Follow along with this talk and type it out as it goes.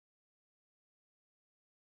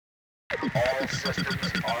All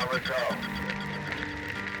systems are a go.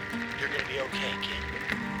 You're gonna be okay, kid.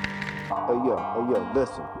 Hey yo,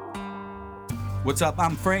 listen. What's up?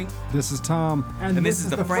 I'm Frank. This is Tom. And this is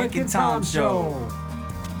the Frank and Tom Show.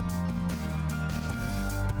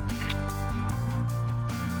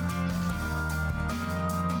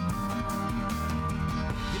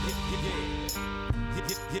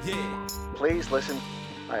 Please listen.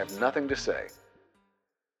 I have nothing to say.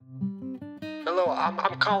 Hello,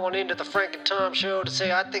 I'm calling into the Frank and Tom Show to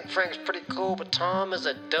say I think Frank's pretty cool, but Tom is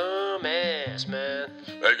a dumb ass, man.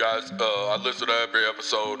 Hey guys, I listen to every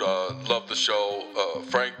episode. Love the show.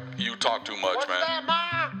 Frank, you talk too much, What's man. that,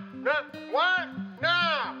 Ma? No, what?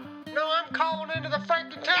 No, I'm calling into the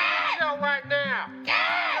Frank and Tom Show right now. No,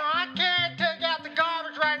 I can't take out the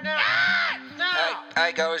garbage right now. No.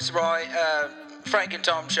 Hey guys, right, Frank and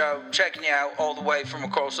Tom Show, checking you out all the way from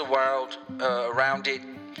across the world, around it,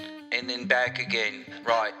 and then back again,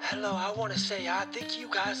 right. Hello, I want to say I think you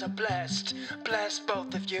guys are blessed. Bless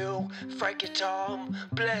both of you. Frank and Tom,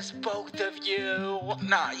 bless both of you.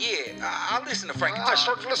 Nah, yeah, I listen to Frank and Tom. I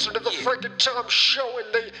started listening to the Frank and Tom Show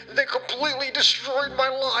and they completely destroyed my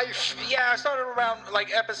life. Yeah, I started around, like,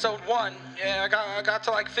 episode 1. Yeah, I got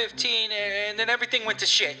to, like, 15, and then everything went to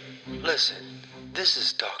shit. Listen, this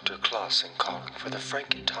is Dr. Clausen calling for the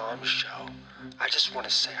Frank and Tom Show. I just want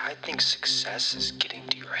to say I think success is getting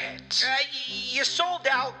to your heads. You sold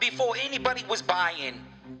out before anybody was buying.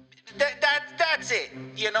 That's it,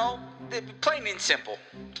 you know? Plain and simple.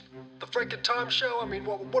 The Frank and Tom Show? I mean,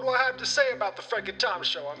 what do I have to say about the Frank and Tom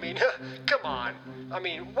Show? I mean, come on. I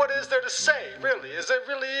mean, what is there to say, really? Is there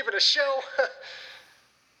really even a show?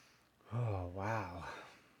 Oh, wow.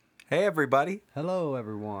 Hey, everybody. Hello,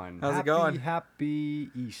 everyone. How's it going? Happy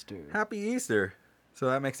Easter. Happy Easter. So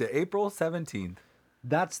that makes it April 17th.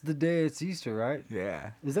 That's the day it's Easter, right?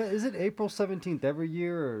 Yeah. Is it April 17th every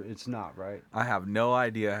year, or it's not, right? I have no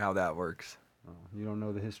idea how that works. Oh, you don't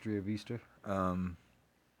know the history of Easter? I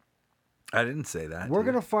didn't say that. We're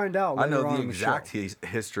going to find out I later know on the in exact show.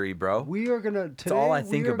 history, bro. We are going to... It's all I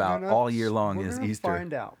think about all year long is Easter. We're going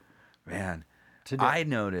to find out. Man, Today, I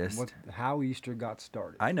noticed... how Easter got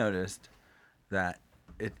started. I noticed that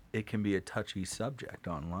it can be a touchy subject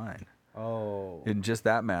online. Oh. In just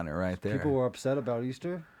that manner right there. People were upset about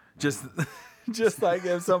Easter? Just like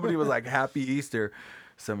if somebody was like, Happy Easter,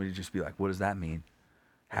 somebody would just be like, what does that mean?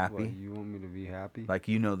 Happy? What, you want me to be happy? Like,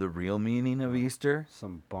 you know the real meaning of Easter?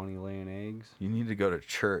 Some bunny laying eggs? You need to go to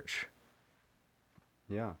church.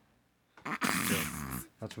 Yeah.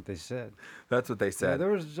 That's what they said. That's what they Yeah, said.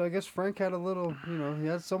 I guess Frank had a little, he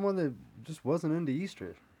had someone that just wasn't into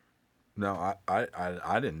Easter. No,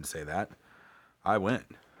 I didn't say that. I went.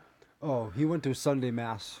 Oh, he went to Sunday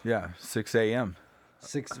Mass. Yeah, 6 a.m.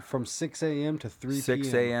 From 6 a.m. to 3 p.m.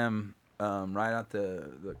 6 a.m. Right at the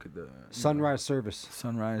Sunrise service.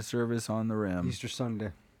 Sunrise service on the rim. Easter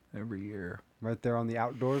Sunday. Every year. Right there on the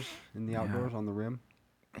outdoors, on the rim.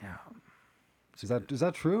 Yeah. Is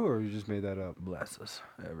that true, or you just made that up? Bless us,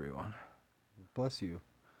 everyone. Bless you.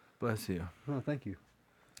 Bless you. Oh, thank you.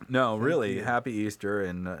 No, really, happy Easter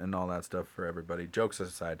and all that stuff for everybody. Jokes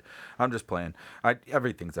aside, I'm just playing.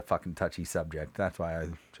 Everything's a fucking touchy subject. That's why I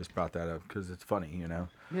just brought that up, because it's funny, you know?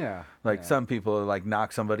 Yeah. Like, some people, like,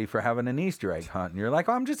 knock somebody for having an Easter egg hunt, and you're like,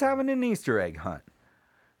 oh, I'm just having an Easter egg hunt.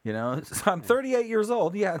 You know? So I'm 38 years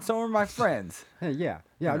old. Yeah, and so are my friends. Hey, yeah.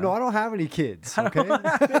 No, I don't have any kids, okay? I don't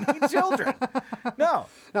have any children. No.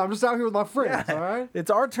 No, I'm just out here with my friends, all right? It's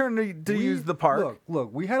our turn to use the park.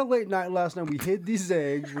 Look, we had a late night last night. We hid these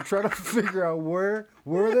eggs. We're trying to figure out where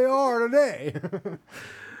they are today.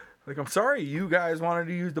 Like, I'm sorry you guys wanted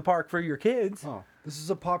to use the park for your kids. Oh, this is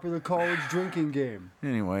a popular college drinking game.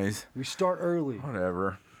 Anyways. We start early.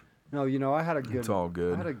 Whatever. No, I had a good... It's all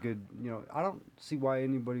good. I had a good... I don't see why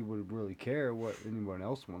anybody would really care what anyone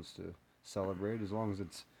else wants to celebrate, as long as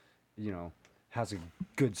it's, has a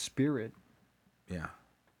good spirit. Yeah.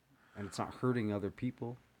 And it's not hurting other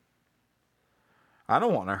people. I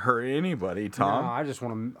don't want to hurt anybody, Tom. No, I just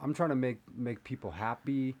want to... I'm trying to make people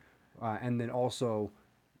happy, and then also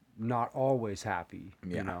not always happy,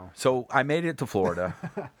 So I made it to Florida,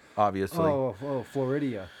 obviously. Oh,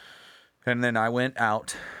 Floridia. And then I went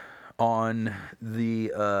out on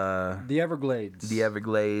the Everglades. The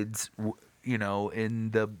Everglades, in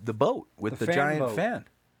the boat with the giant boat. fan.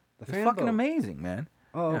 It's fucking amazing, man.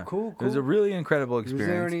 Oh, Yeah. cool. It was a really incredible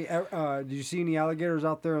experience. Was there any? Did you see any alligators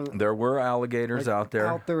out there? There were alligators out there.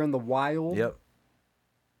 Out there in the wild. Yep.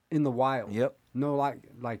 In the wild. Yep. No,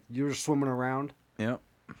 like you were swimming around. Yep.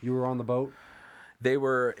 You were on the boat. They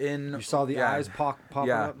were in. You saw the eyes popping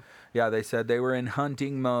up. Yeah, they said they were in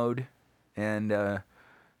hunting mode, and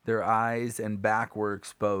Their eyes and back were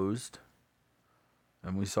exposed,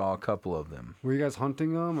 and we saw a couple of them. Were you guys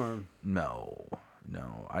hunting them, or No,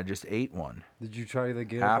 I just ate one did you try the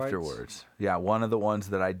gator afterwards. bites? Yeah, one of the ones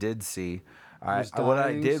that I did see. Was What I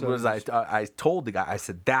dying, did so was just- I told the guy, I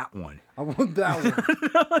said, that one. I want that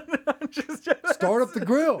one. Start up the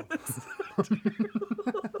grill.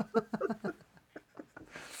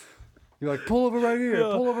 You're like, pull over right here.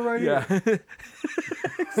 Pull over right here.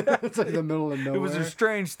 It's like the middle of nowhere. It was a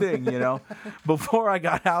strange thing, you know. Before I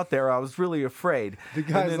got out there, I was really afraid. The And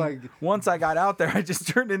guy's then like- once I got out there, I just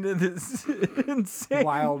turned into this insane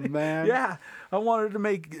Wild man. Yeah, I wanted to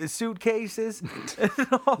make suitcases. And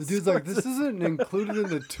all The dude's like, this isn't included in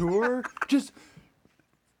the tour. Just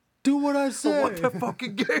do what I say. what the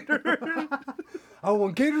fucking gator? I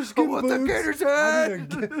want gator skin want boots. the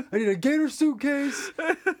gator's I need a gator suitcase.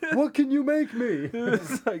 What can you make me?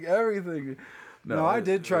 It's like everything. No, I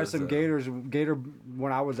did try it was, some gator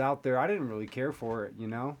when I was out there. I didn't really care for it, you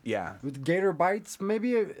know. Yeah. With gator bites,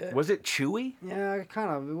 maybe. Was it chewy? Yeah, kind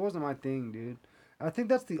of. It wasn't my thing, dude. I think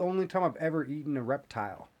that's the only time I've ever eaten a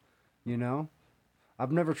reptile. You know,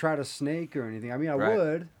 I've never tried a snake or anything. I mean, I Right.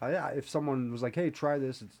 would. If someone was like, "Hey, try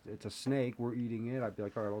this. It's a snake. We're eating it." I'd be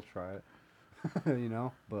like, "All right, I'll try it." You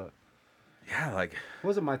know, but Yeah, like it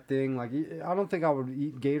wasn't my thing. Like, I don't think I would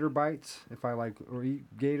eat gator bites or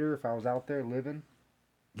eat gator if I was out there living.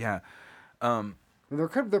 yeah.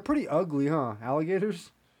 They're pretty ugly, huh?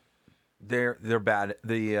 Alligators. They're bad.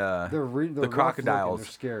 The They're rough looking, crocodiles. They're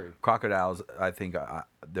scary. Crocodiles, I think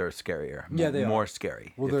they're scarier. Yeah, they are. more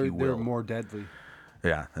scary. Well, if they're you will. more deadly.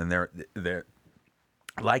 Yeah, and they're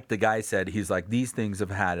like the guy said. He's like, these things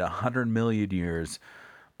have had 100 million years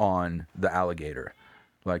on the alligator.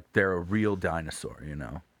 Like they're a real dinosaur, you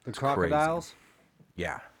know. The It's crazy. crocodiles.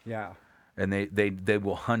 Yeah, Yeah. and they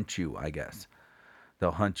will hunt you. I guess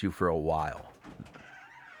they'll hunt you for a while.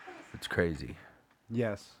 It's crazy.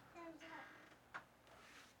 Yes.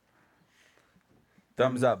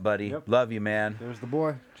 Thumbs up, buddy. Yep. Love you, man. There's the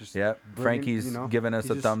boy. Just Yep. bringing, Frankie's you know, giving us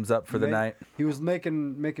he a just thumbs up for the night. He was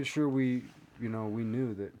making sure we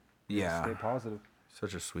knew that. Yeah. Stay positive.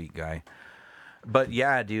 Such a sweet guy. But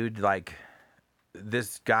yeah, dude, like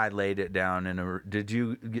this guy laid it down in a. Did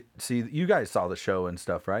you see? You guys saw the show and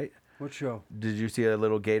stuff, right? What show? Did you see a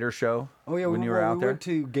little gator show? Oh yeah, when we you were out we there. went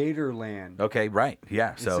to Gatorland. Okay, right.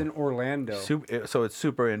 Yeah. It's So in Orlando. so it's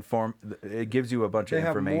super It gives you a bunch They of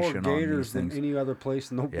have more information on gators these than things. any other place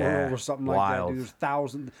in the Yeah, world or something like that, wild. dude. There's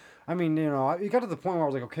thousands. I mean, you know, it got to the point where I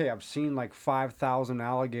was like, okay, I've seen like 5,000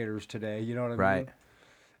 alligators today. You know what I Right. mean?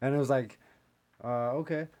 And it was like,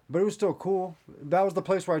 okay, but it was still cool. That was the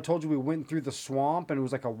place where I told you we went through the swamp, and it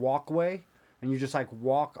was like a walkway, and you just like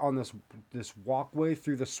walk on this walkway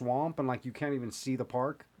through the swamp, and like you can't even see the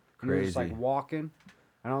park. And you're just like Crazy. walking,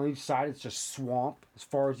 and on each side it's just swamp as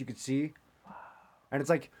far as you could see. And it's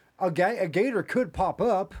like a gator could pop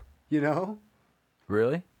up, you know.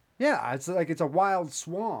 Really? Yeah, it's like it's a wild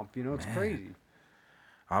swamp, you know. It's crazy.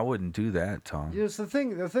 I wouldn't do that, Tom. You know, it's the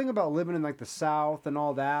thing about living in like the South and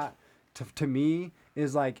all that. To me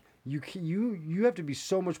is like you have to be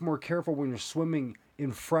so much more careful when you're swimming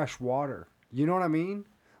in fresh water. You know what I mean?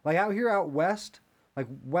 Like out west,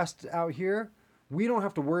 out here, we don't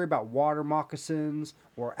have to worry about water moccasins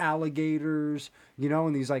or alligators, you know,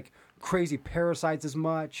 and these like crazy parasites as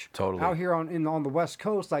much. Totally. Out here on the West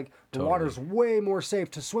Coast, like the water's way more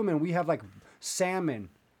safe to swim in. We have like salmon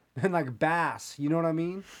and like bass, you know what I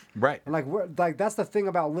mean? Right. And like that's the thing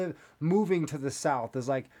about moving to the South is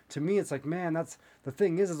like, to me it's like, man, that's the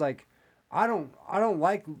thing is like I don't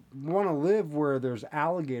want to live where there's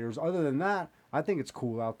alligators. Other than that, I think it's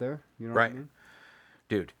cool out there. You know what I Right. mean?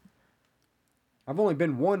 Dude. I've only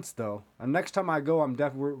been once though, and next time I go,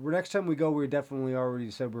 next time we go, we definitely already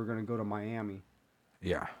said we're gonna go to Miami.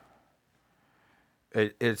 Yeah.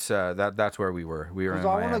 It's that's where we were. We were in Because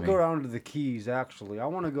I Miami. want to go down to the Keys. Actually, I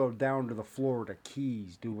want to go down to the Florida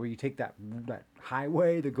Keys, dude, where you take that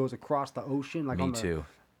highway that goes across the ocean. Like Me on the, too.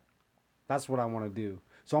 That's what I want to do.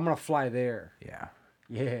 So I'm gonna fly there. Yeah.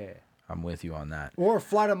 Yeah. I'm with you on that. Or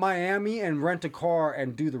fly to Miami and rent a car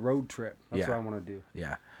and do the road trip. That's Yeah. what I want to do.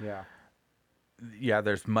 Yeah. Yeah. Yeah,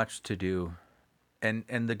 there's much to do. And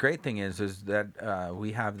the great thing is that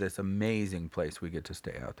we have this amazing place we get to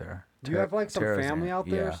stay out there. Do you have like some Tarzan. family out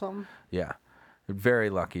there or Yeah. something? Yeah. We're very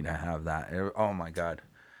lucky to have that. Oh my God.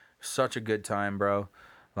 Such a good time, bro.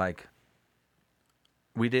 Like,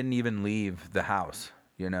 we didn't even leave the house,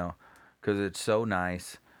 you know, because it's so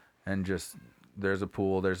nice. And just, there's a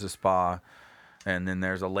pool, there's a spa, and then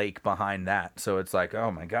there's a lake behind that. So it's like,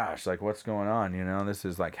 oh my gosh, like what's going on? You know, this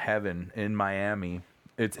is like heaven in Miami.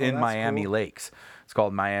 It's in that's Miami cool. Lakes. It's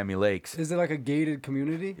called Miami Lakes. Is it like a gated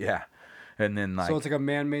community? Yeah. And then like So it's like a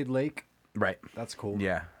man-made lake? right. That's cool.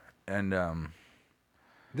 Yeah. And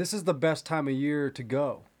This is the best time of year to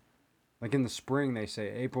go. Like in the spring, they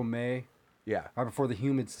say April, May, yeah. right before the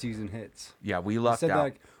humid season hits. Yeah, we They lucked said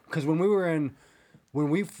out. that because when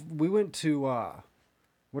we went to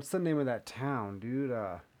what's the name of that town, dude?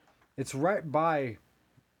 It's right by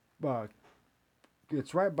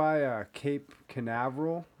Cape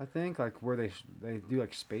Canaveral, I think, like where they do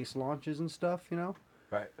like space launches and stuff. You know.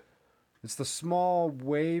 Right. It's the small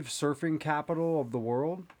wave surfing capital of the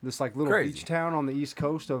world. This like little Crazy. beach town on the east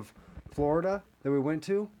coast of Florida that we went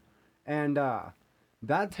to, and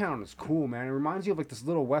that town is cool, man. It reminds you of like this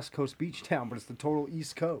little West Coast beach town, but it's the total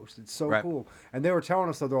East Coast. It's so Right. cool. And they were telling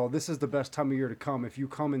us that, oh, this is the best time of year to come. If you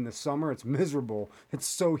come in the summer, it's miserable. It's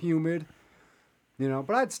so humid, you know.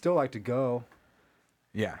 But I'd still like to go.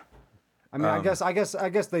 Yeah. I mean, I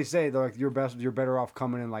guess they say they're like you're better off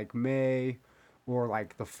coming in like May or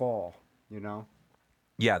like the fall, you know.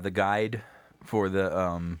 Yeah, the guide for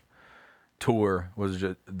the tour was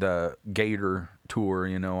just the Gator tour,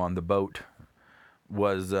 you know, on the boat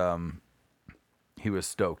was he was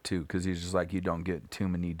stoked too because he's just like, you don't get too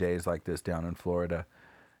many days like this down in Florida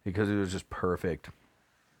because it was just perfect.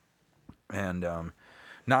 And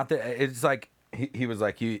not that it's like he was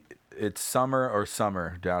like, it's summer or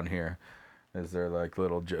summer down here. Is there like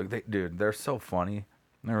little joke? Dude, they're so funny.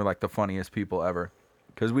 They were like the funniest people ever.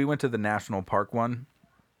 Because we went to the national park one.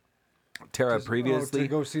 Tara previously to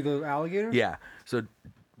go see the alligator. yeah. So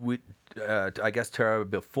we, I guess Tara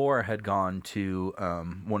before had gone to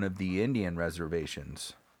one of the Indian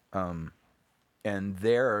reservations, and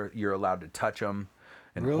there you're allowed to touch them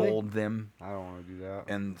and Really? hold them I don't want to do that.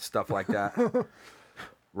 and stuff like that,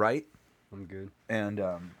 right? I'm good. And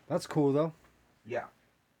That's cool though. yeah.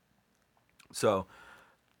 So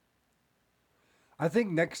I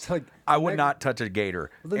think next I would not touch a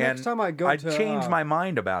gator. The next And time I go I'd to, change my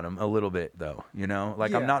mind about them a little bit though. You know,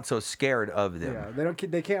 like I'm Yeah. not so scared of them. Yeah,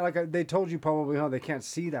 they can't like they told you probably they can't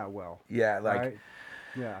see that well. Yeah, like. Right?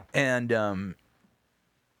 Yeah. And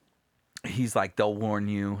he's like, they'll warn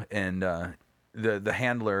you. And the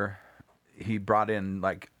handler, he brought in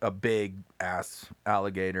like a big ass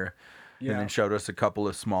alligator, Yeah. and then showed us a couple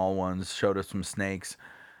of small ones, showed us some snakes.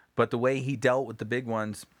 But the way he dealt with the big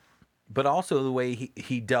ones, but also the way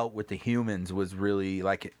he dealt with the humans was really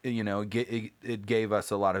like, you know, it gave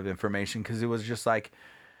us a lot of information because it was just like,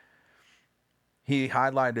 he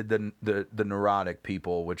highlighted the neurotic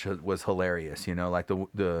people, which was hilarious, you know, like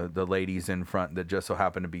the ladies in front that just so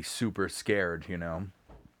happened to be super scared, you know.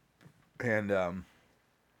 And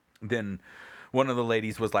then one of the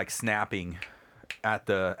ladies was like snapping at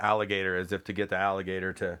the alligator as if to get the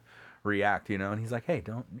alligator to react, you know. And he's like, hey,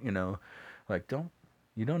 don't, you know, like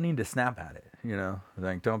you don't need to snap at it, you know,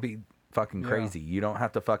 like don't be fucking crazy. You don't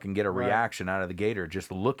have to fucking get a reaction out of the gator.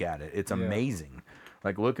 Just look at it. It's amazing.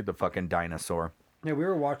 Like, look at the fucking dinosaur. Yeah, we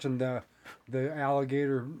were watching the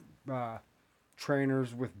alligator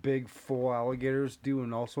trainers with big full alligators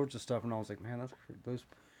doing all sorts of stuff, and I was like, man, those.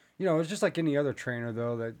 You know, it's just like any other trainer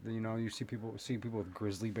though that you know you see people with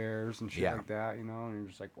grizzly bears and shit like that, you know, and you're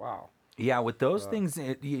just like, wow. Yeah, with those things,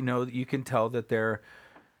 you know, you can tell that they're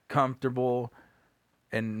comfortable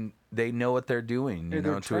and they know what they're doing, you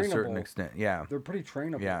know, to a certain extent. Yeah. They're pretty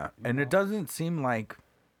trainable. Yeah. And it doesn't seem like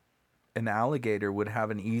an alligator would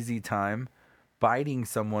have an easy time biting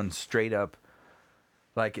someone straight up.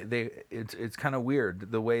 Like it's kind of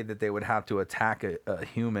weird the way that they would have to attack a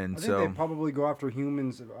human. I think they probably go after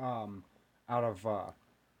humans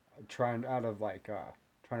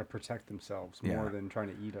trying to protect themselves more than trying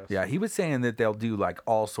to eat us. Yeah, he was saying that they'll do like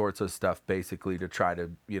all sorts of stuff basically to try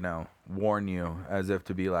to, you know, warn you, as if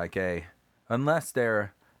to be like, hey, unless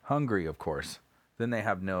they're hungry, of course, then they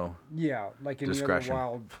have no like any discretion. other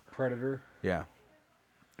wild predator. Yeah.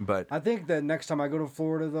 But I think that next time I go to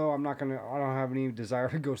Florida, though, I don't have any desire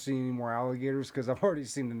to go see any more alligators because I've already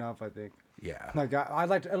seen enough. I think. Yeah. Like I'd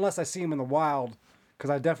like to, unless I see them in the wild, because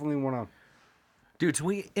I definitely want to. Dude, so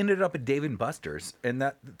we ended up at Dave & Buster's, and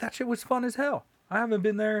that shit was fun as hell. I haven't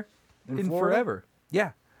been there in Florida? forever.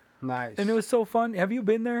 Yeah. Nice. And it was so fun. Have you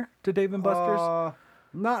been there to Dave & Buster's?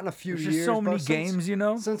 Not in a few There's years. just so many but games, you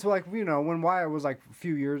know? Since like, you know, when Wyatt was like a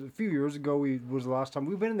few years ago, was the last time.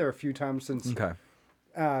 We've been in there a few times since. Okay.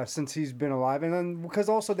 Since he's been alive, and then because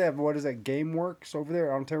also they have GameWorks over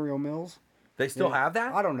there at Ontario Mills. They still have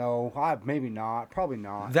that? I don't know. Maybe not. Probably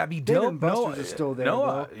not. That'd be Dave dope. & Buster's is still there.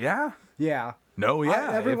 though. Yeah. Yeah. No,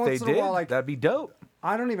 yeah. Every If once they in a did, while, like, that'd be dope.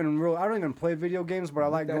 I don't even play video games, but I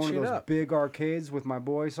like that going to shit those up. big arcades with my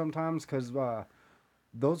boy sometimes because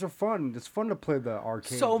those are fun. It's fun to play the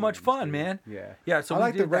arcade. So much games, fun, dude. man. Yeah. Yeah, so I we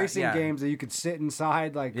like the did that, racing yeah. games that you could sit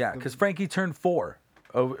inside. Like Yeah, because Frankie turned 4.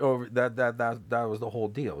 Over that was the whole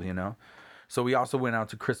deal, you know. So we also went out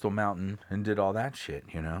to Crystal Mountain and did all that shit,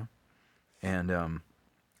 you know. And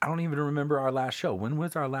I don't even remember our last show. When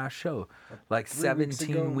was our last show? Like 3 weeks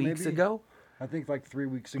 17 weeks maybe? ago? I think like 3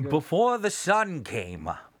 weeks ago. Before the sun came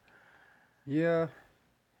Yeah.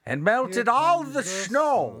 and melted Here all comes the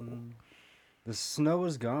snow. sun. The snow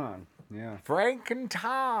is gone. Yeah. Frank and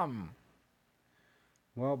Tom.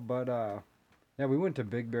 Well, but yeah, we went to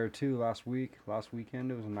Big Bear too last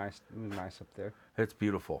weekend. It was nice. It was nice up there. It's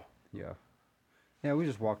beautiful. Yeah. Yeah, we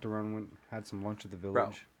just walked around, went had some lunch at the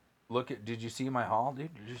Bro, village. did you see my haul,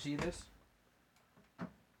 dude? Did you see this?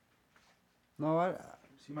 No,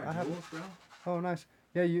 See my I haven't. jewels, bro? Oh, nice.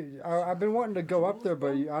 Yeah, I've been wanting to go up there,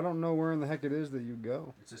 but I don't know where in the heck it is that you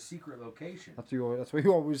go. It's a secret location. That's what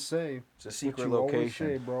you always say. It's a That's secret what you always location.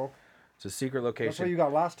 say, bro. It's a secret That's what location. you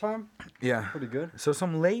got last time. Yeah. Pretty good. So a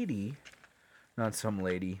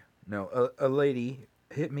lady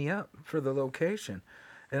hit me up for the location,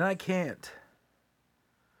 and I can't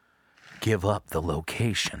give up the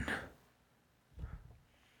location.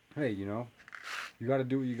 Hey, you know, you got to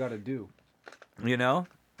do what you got to do. You know,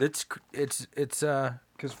 it's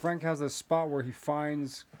Because Frank has a spot where he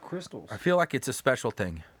finds crystals. I feel like it's a special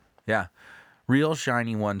thing. Yeah. Real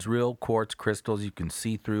shiny ones, real quartz crystals you can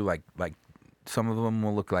see through, like some of them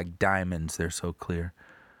will look like diamonds. They're so clear.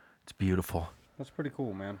 It's beautiful. That's pretty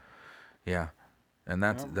cool, man. Yeah. And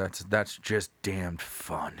that's just damned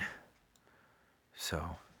fun.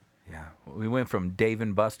 So, yeah. We went from Dave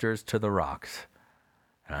and Buster's to the Rocks.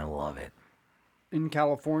 And I love it. In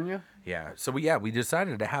California? Yeah. So we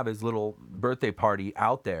decided to have his little birthday party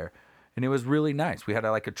out there, and it was really nice. We had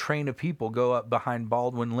a train of people go up behind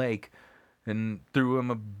Baldwin Lake and threw him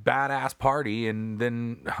a badass party, and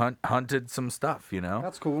then hunted some stuff, you know.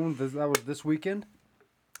 That's cool. That was this weekend?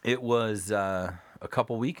 It was a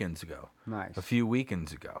couple weekends ago. Nice. A few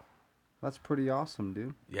weekends ago. That's pretty awesome,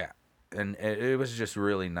 dude. Yeah. And it was just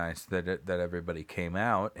really nice that everybody came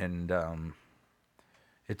out, and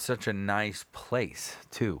it's such a nice place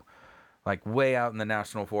too. Like way out in the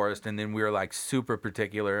national forest, and then we were like super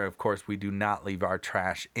particular. Of course, we do not leave our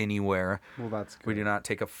trash anywhere. Well, that's good. We do not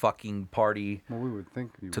take a fucking party Well, we would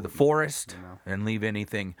think you to the wouldn't, forest you know. and leave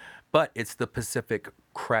anything. But it's the Pacific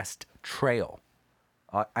Crest Trail.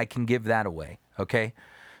 I can give that away, okay?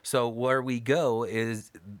 So where we go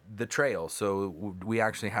is the trail. So we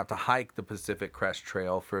actually have to hike the Pacific Crest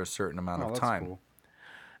Trail for a certain amount Oh, of that's time. cool.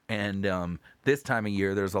 And this time of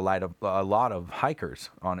year, there's a lot of hikers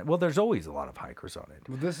on it. Well, there's always a lot of hikers on it.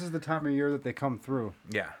 Well, this is the time of year that they come through.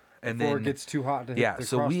 Yeah, and Before then it gets too hot to hit yeah. to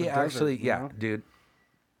So cross we the actually, desert, you yeah, know? dude.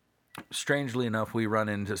 Strangely enough, we run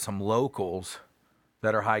into some locals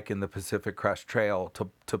that are hiking the Pacific Crest Trail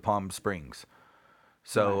to Palm Springs.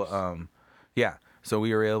 So, Nice. yeah. So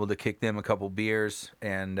we were able to kick them a couple beers,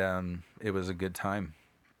 and it was a good time.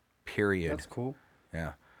 Period. That's cool.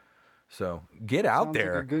 Yeah. So get out Sounds like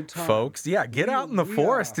there, a good time. folks. Yeah, get out in the we,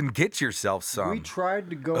 forest and get yourself some. We tried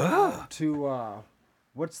to go out to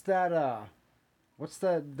what's that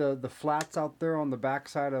the flats out there on the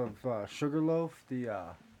backside of Sugarloaf, the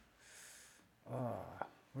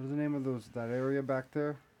what is the name of that area back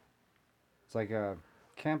there? It's like a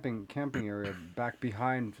camping area back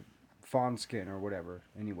behind Fawnskin or whatever.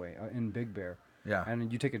 Anyway, in Big Bear. Yeah.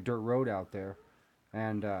 And you take a dirt road out there,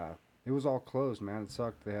 and it was all closed, man. It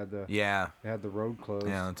sucked. They had the road closed.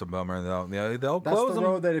 Yeah, that's a bummer. They'll That's close the them.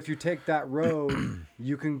 road that if you take that road,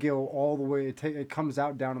 you can go all the way. It comes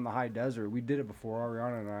out down in the high desert. We did it before,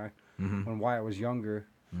 Ariana and I, when Wyatt was younger.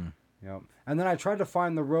 Yep. And then I tried to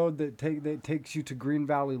find the road that takes you to Green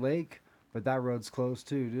Valley Lake, but that road's closed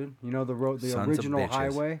too, dude. You know the road, the Sons of original bitches.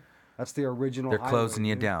 highway. That's the original. They're highway, closing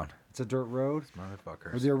you dude. down. It's a dirt road. Or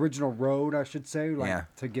Motherfuckers. the original road, I should say, Yeah.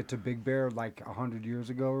 to get to Big Bear, like 100 years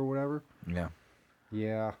ago or whatever. Yeah.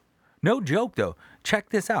 Yeah. No joke though. Check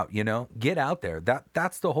this out, you know. Get out there.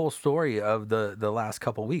 That's the whole story of the last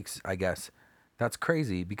couple weeks, I guess. That's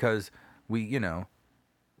crazy because we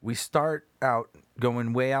start out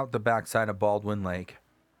going way out the backside of Baldwin Lake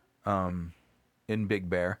in Big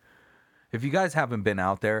Bear. If you guys haven't been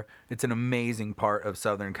out there, it's an amazing part of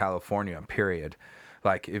Southern California, period.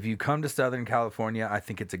 Like if you come to Southern California, I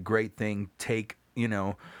think it's a great thing. Take,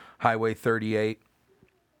 Highway 38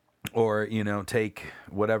 or, take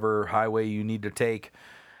whatever highway you need to take.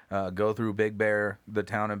 Go through Big Bear, the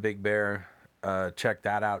town of Big Bear. Check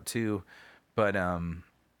that out too. But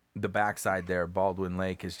the backside there, Baldwin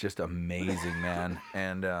Lake, is just amazing, man.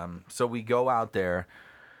 And so we go out there,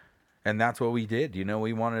 And that's what we did. You know,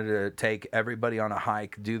 we wanted to take everybody on a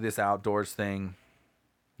hike, do this outdoors thing.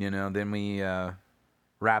 You know, then we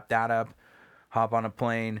wrap that up, hop on a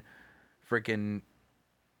plane, freaking.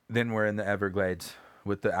 Then we're in the Everglades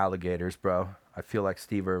with the alligators, bro. I feel like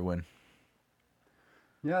Steve Irwin.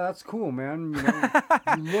 Yeah, that's cool, man. You know,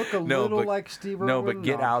 you look a little like Steve Irwin. No, but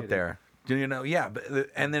get I'm out kidding. there. You know, yeah. But,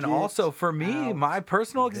 and then Get also for me, out my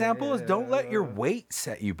personal example is don't let your there. weight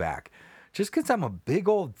set you back. Just because I'm a big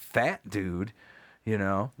old fat dude, you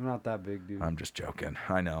know. I'm not that big, dude. I'm just joking.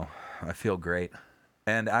 I know. I feel great.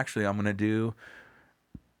 And actually, I'm going to do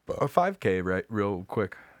a 5K real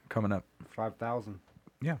quick coming up. 5,000.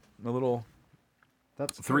 Yeah, a little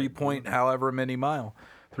That's 3 good, point dude. however many mile.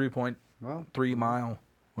 3.3 Well, mile,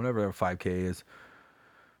 whatever a 5K is.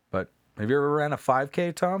 But have you ever ran a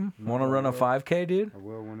 5K, Tom? Want to run a 5K, dude? I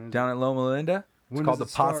will. When is Down at Loma Linda? It's When called does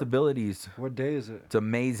the it start? Possibilities. it? What day is it? It's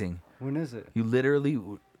amazing. When is it? You literally,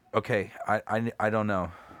 okay, I don't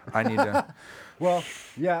know. I need to. Well,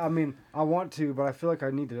 yeah, I mean, I want to, but I feel like I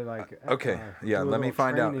need to, like, Okay, yeah, do a let me little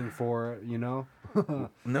find out. training for it, you know?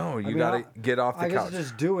 No, you mean, got I- to get off the I guess couch.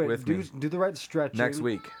 just do it. with do, me. do the right stretching. Next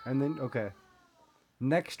week. And then, okay.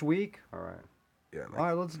 Next week? All right. Yeah, All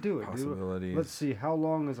right, let's do it, dude. possibilities. Let's see. How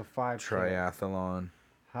long is a 5K? Triathlon.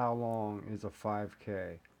 How long is a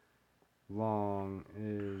 5K? Long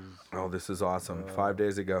is Oh, this is awesome. 5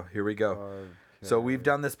 days ago. Here we go. 5K. So we've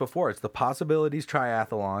done this before. It's the Possibilities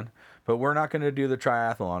Triathlon, but we're not going to do the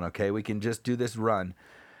triathlon, okay? We can just do this run.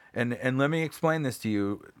 And let me explain this to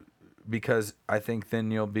you because I think then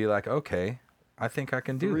you'll be like, okay, I think I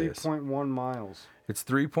can do this. 3.1 miles. It's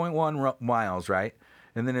 3.1 miles, right?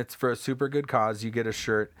 And then it's for a super good cause. You get a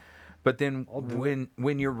shirt. But then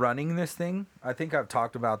when you're running this thing, I think I've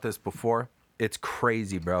talked about this before. It's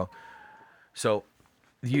crazy, bro. So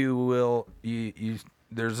there's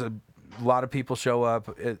a lot of people show up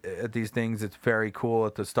at these things. It's very cool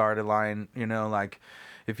at the starting line, you know, like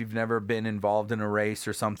if you've never been involved in a race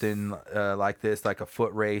or something like this, like a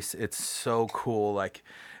foot race, it's so cool. Like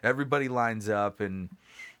everybody lines up and,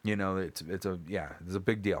 you know, it's a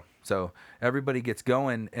big deal. So everybody gets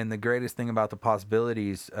going. And the greatest thing about the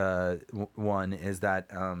Possibilities one is that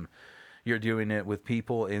you're doing it with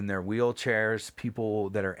people in their wheelchairs,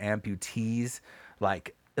 people that are amputees,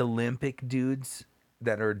 like Olympic dudes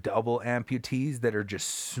that are double amputees that are just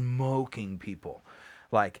smoking people.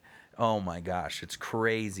 Like, oh my gosh, it's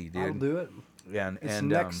crazy, dude. I'll do it. And It's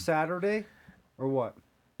next Saturday, or what?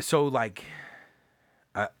 so like,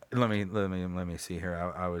 let me see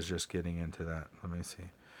here. I was just getting into that. Let me see.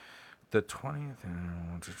 The 20th.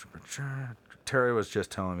 Terry was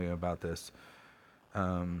just telling me about this.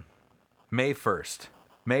 May 1st.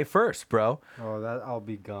 May 1st, bro. Oh, that I'll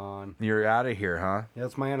be gone. You're out of here, huh? Yeah,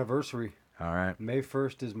 it's my anniversary. All right. May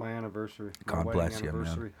 1st is my anniversary. My God wedding bless you, man.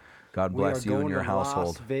 anniversary. God We are bless you and going your to household.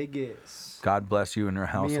 Las Vegas. God bless you and your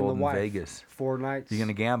Me and the household in wife. Vegas. 4 nights. You're going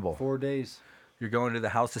to gamble. 4 days. You're going to the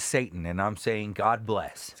house of Satan, and I'm saying God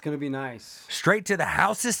bless. It's gonna be nice. Straight to the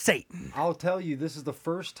house of Satan. I'll tell you, this is the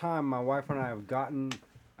first time my wife and I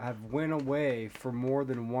have went away for more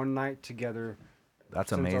than one night together. That's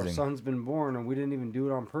since amazing. our son's been born, and we didn't even do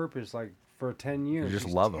it on purpose. Like for 10 years. just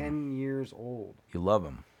She's love him. 10 years old. You love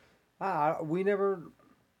him. We never.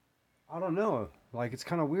 I don't know. Like it's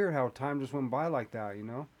kind of weird how time just went by like that, you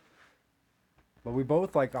know. But we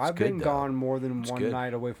both I've good, been though. gone more than It's one good.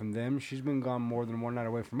 night away from them. She's been gone more than one night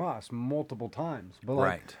away from us, multiple times. But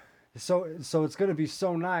Right. So it's gonna be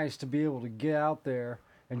so nice to be able to get out there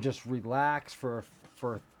and just relax for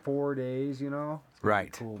 4 days, you know. It's gonna be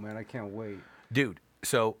Right. cool, man. I can't wait. Dude,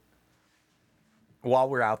 so while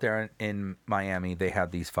we're out there in Miami, they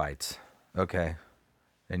had these fights. Okay.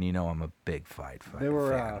 And you know I'm a big fight They were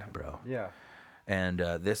fan, bro. Yeah. And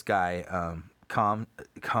this guy,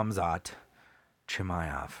 Khamzat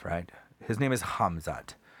Chimaev, right? His name is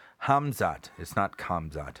Hamzat. Hamzat. It's not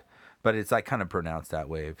Khamzat. But it's like kind of pronounced that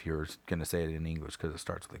way if you're going to say it in English because it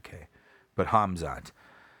starts with a K. But Hamzat.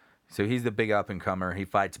 So he's the big up-and-comer. He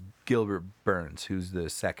fights Gilbert Burns, who's the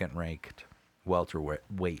second-ranked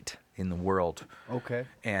welterweight in the world. Okay.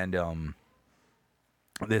 And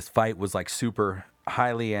this fight was like super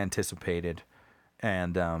highly anticipated.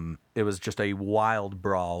 And it was just a wild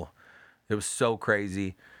brawl. It was so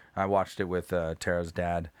crazy. I watched it with Tara's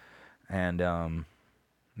dad. And,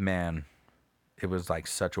 man, it was like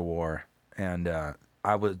such a war. And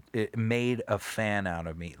it made a fan out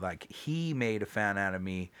of me. Like, he made a fan out of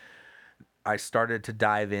me. I started to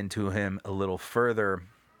dive into him a little further.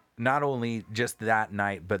 Not only just that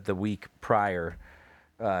night, but the week prior.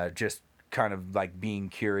 Just kind of like being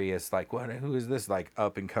curious, like, who is this like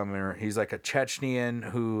up and comer? He's like a Chechnyan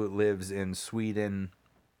who lives in Sweden.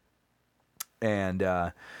 And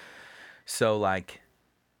so like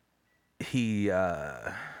he's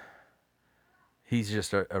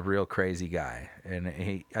just a real crazy guy, and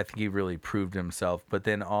I think he really proved himself. But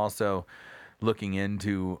then also looking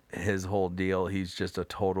into his whole deal, he's just a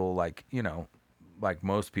total, like, you know, like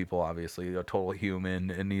most people, obviously, a total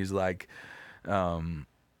human. And he's like,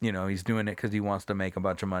 you know, he's doing it because he wants to make a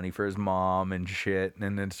bunch of money for his mom and shit.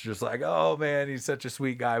 And it's just like, oh man, he's such a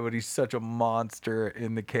sweet guy, but he's such a monster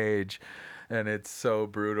in the cage. And it's so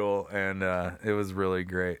brutal, and it was really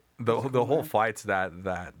great. The whole fights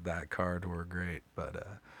that card were great, but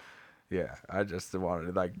yeah, I just wanted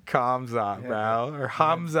to, like, Kamzat, bro, or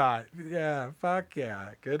Hamzat. Yeah, fuck yeah,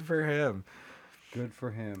 good for him. Good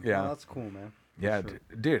for him. Yeah, oh, that's cool, man. Yeah, Sure.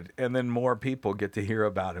 dude, and then more people get to hear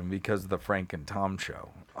about him because of the Frank and Tom show,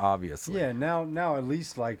 obviously. Yeah, now at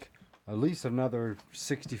least another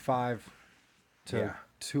 65 to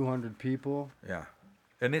 200 people. Yeah.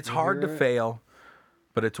 And it's hard to fail,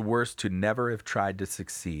 but it's worse to never have tried to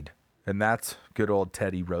succeed. And that's good old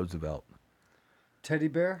Teddy Roosevelt. Teddy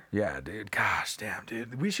Bear? Yeah, dude. Gosh damn,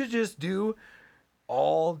 dude. We should just do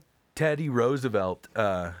all Teddy Roosevelt.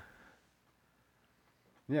 Yeah.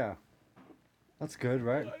 That's good,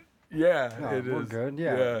 right? Yeah, No, it we're is. good.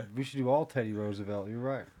 Yeah. We should do all Teddy Roosevelt. You're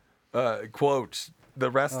right. Quotes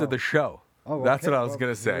the rest of the show. Oh, that's okay. what I was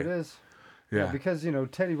going to There say. it is. Yeah. Because, you know,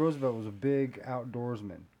 Teddy Roosevelt was a big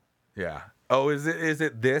outdoorsman. Yeah. Oh, is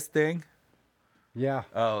it this thing? Yeah.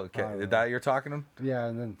 Oh, okay. Is that you're talking to? Yeah,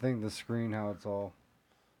 and then the screen, how it's all,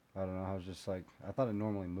 I don't know, I was just like, I thought it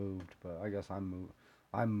normally moved, but I guess I'm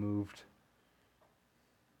moved.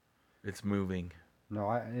 It's moving.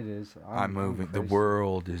 No, it is. I'm moving. The crazy.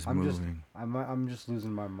 world is moving. I'm just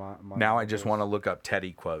losing my mind. Now I just want to look up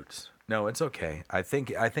Teddy quotes. No, it's okay. I think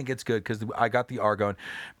it's good because I got the R going.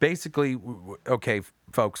 Basically, okay,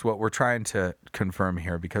 folks, what we're trying to confirm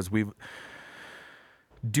here, because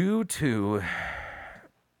due to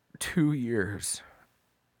 2 years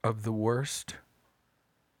of the worst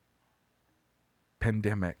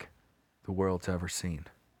pandemic the world's ever seen,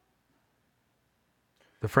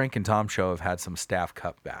 the Frank and Tom show have had some staff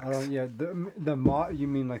cutbacks. Yeah, you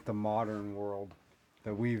mean like the modern world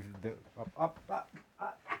that we've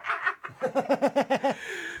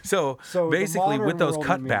So basically, with those world,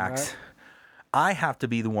 you mean, cutbacks, right? I have to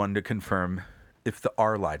be the one to confirm if the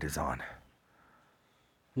R light is on.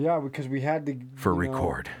 Yeah, because we had to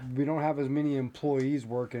record. We don't have as many employees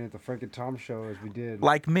working at the Frank and Tom show as we did.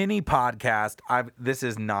 Like many podcasts, this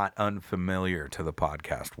is not unfamiliar to the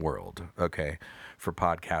podcast world, okay, for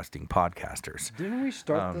podcasters. Didn't we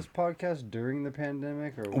start this podcast during the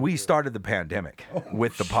pandemic? Or We started the pandemic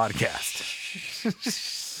with the podcast.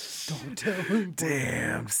 Don't tell me.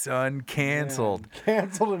 Damn, son, canceled.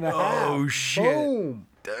 Canceled in a half. Oh, shit. Boom.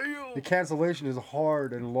 Damn. The cancellation is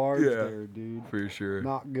hard and large there, dude. For sure.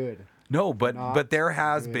 Not good. No, but there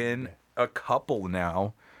has good. been a couple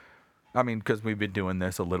now. I mean, because we've been doing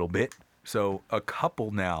this a little bit. So a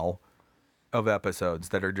couple now of episodes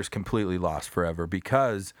that are just completely lost forever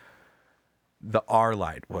because the R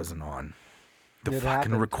light wasn't on. The It fucking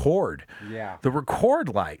happened. record. Yeah. The record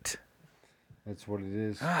light. That's what it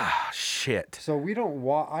is. Ah, shit. So we don't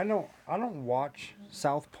I don't watch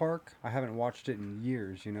South Park. I haven't watched it in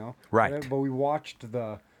years, you know. Right. But we watched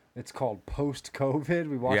it's called Post COVID.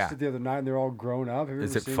 We watched it the other night and they're all grown up. Have you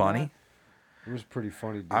Is ever it seen funny? that? It was pretty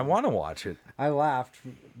funny, dude. I want to watch it. I laughed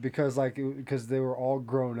because they were all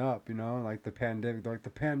grown up, you know, like the pandemic. They're like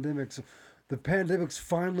the pandemic's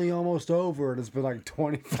finally almost over, and it's been like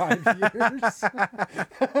 25 years.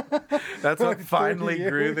 That's what Like finally 30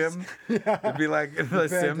 grew years. them. Yeah. It'd be like the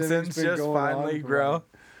pandemic's Simpsons been just going finally on for grow.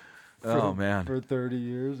 Oh, man. For 30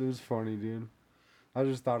 years. It was funny, dude. I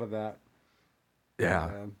just thought of that.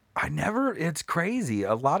 Yeah. man. It's crazy.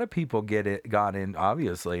 A lot of people got in,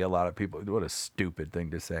 obviously. A lot of people, what a stupid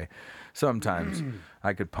thing to say. Sometimes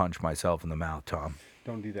I could punch myself in the mouth, Tom.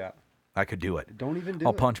 Don't do that. I could do it. Don't even do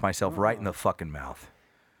I'll it. punch myself right in the fucking mouth.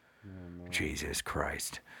 Jesus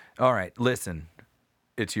Christ. All right, listen.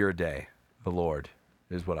 It's your day. The Lord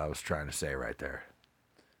is what I was trying to say right there.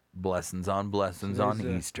 Blessings on blessings on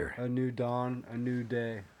Today's Easter. A new dawn, a new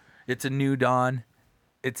day. It's a new dawn.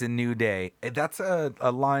 It's a new day. That's a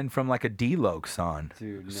line from like a D-Loke song.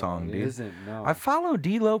 Dude, no, dude. it isn't, no. I follow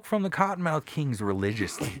D-Loke from the Kottonmouth Kings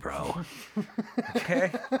religiously, bro.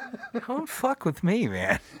 Okay? Don't fuck with me,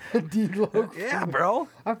 man. D-Loke. Yeah, bro.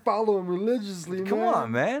 I follow him religiously, Come man.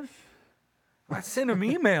 on, man. I send him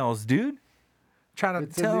emails, dude. Trying to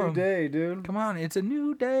It's a tell new him. day, dude. Come on, it's a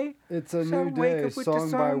new day. It's a So new wake day. up with the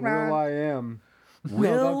Song by sunrise. Will I Am. Will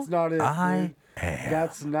no, that's not it. I dude. am.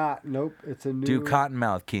 That's not. Nope. It's a new Dude,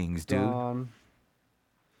 Kottonmouth Kings, dude. dawn.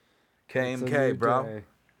 It's a new KMK, bro. day.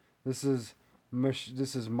 This is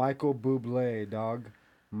Michael Bublé, dog.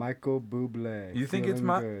 Michael Bublé. You think it's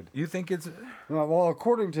Feeling good. You think it's Well,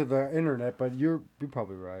 according to the internet, but you're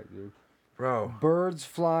probably right, dude. bro? Birds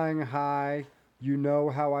flying high, you know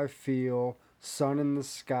how I feel. Sun in the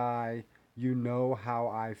sky, you know how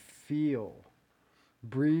I feel.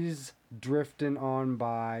 Breeze drifting on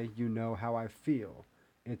by, you know how I feel.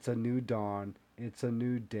 It's a new dawn, it's a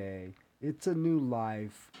new day, it's a new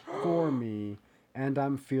life for me, and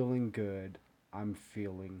I'm feeling good. I'm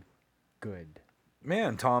feeling good.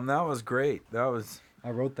 Man, Tom, that was great. That was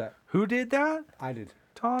I wrote that. who did that? I did.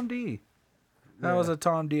 Tom D. That Yeah. was a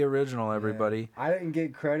Tom D original, everybody. Yeah. I didn't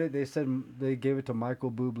get credit. They said they gave it to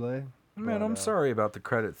Michael Bublé. Man, but, I'm sorry about the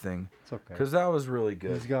credit thing. It's okay. Because that was really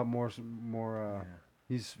good. He's got more.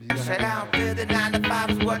 He's Set got out to the 9 to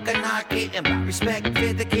 5s, working hard, getting by. Respect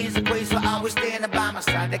to the kings and queens for always standing by my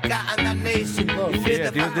side. They got in the nation. Yeah,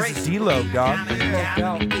 dude, this is D-Lo, dog.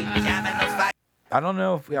 I don't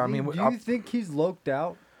know if I mean. Do you think he's loked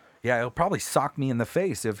out? Yeah, he'll probably sock me in the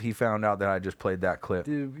face if he found out that I just played that clip.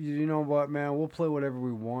 Dude, you know what, man? We'll play whatever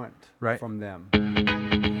we want Right. from them.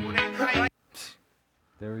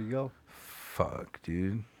 There we go. Fuck,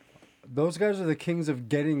 dude. Those guys are the kings of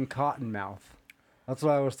getting Kottonmouth. That's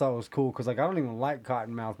what I always thought was cool, because like I don't even like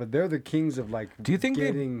Kottonmouth, but they're the kings of like Do you think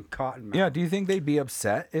getting Kottonmouth. Yeah, do you think they'd be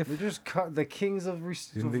upset if They're just the kings of,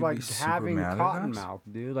 think they'd like be super having mad at us? Kottonmouth,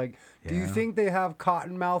 dude. Like, do you Yeah. think they have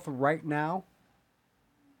Kottonmouth right now?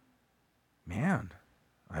 Man,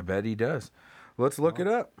 I bet he does. Let's look it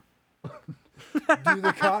up. Do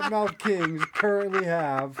the Kottonmouth Kings currently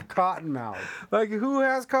have Kottonmouth? Like, who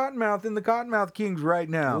has Kottonmouth in the Kottonmouth Kings right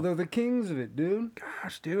now? Well, they're the kings of it, dude.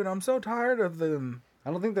 Gosh, dude, I'm so tired of them.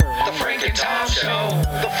 I don't think they're around. Frank and Tom Show.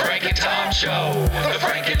 The Frank and Tom Show. The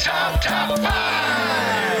Frank and Tom Top 5.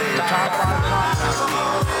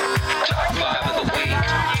 Top 5 of the week.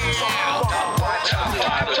 Top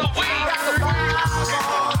 5 of the week.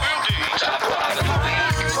 Top 5 of the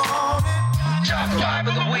week. Top 5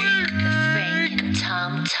 of the week. Frank and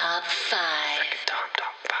Tom Top 5. Tom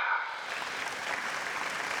Top 5.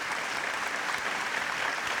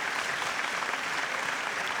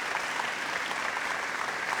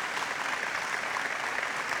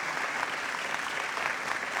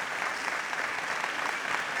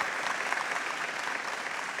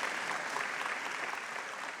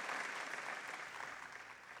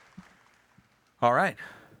 All right.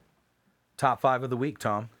 Top 5 of the week,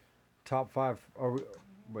 Tom. Top 5. Are we,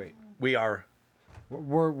 wait. We are.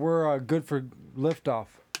 We're good for liftoff.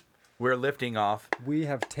 We're lifting off. We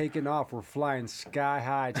have taken off. We're flying sky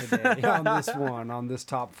high today on this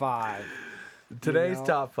top 5. Today's know?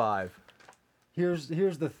 top 5. Here's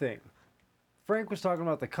the thing. Frank was talking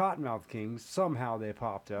about the Kottonmouth Kings. Somehow they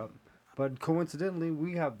popped up. But coincidentally,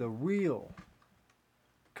 we have the real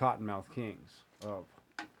Kottonmouth Kings of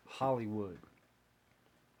Hollywood.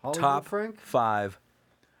 Hollywood, Top Frank? 5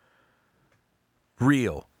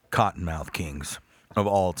 real Kottonmouth Kings of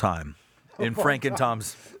all time. In Frank and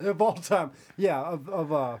Tom's. Of all time. Yeah, of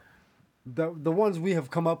the ones we have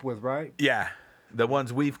come up with, right? Yeah. The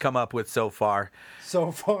ones we've come up with so far.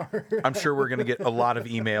 So far. I'm sure we're going to get a lot of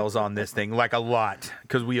emails on this thing. Like a lot.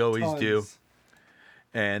 Because we always do. Tons.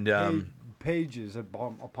 And Pages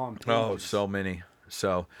upon pages. oh, so many.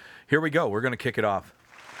 So here we go. We're going to kick it off.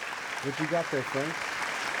 What you got there, Frank?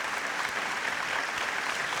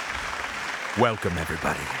 Welcome,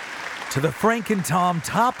 everybody, to the Frank and Tom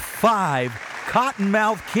Top 5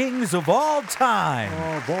 Kottonmouth Kings of all time.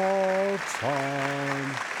 Of all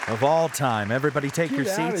time. Of all time. Everybody take your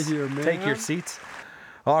Get outta seats. here, man. Take your seats.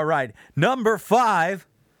 All right. Number 5.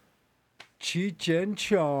 Cheech and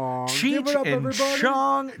Chong. Give Cheech it up, and everybody.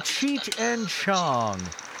 Chong. Cheech and Chong.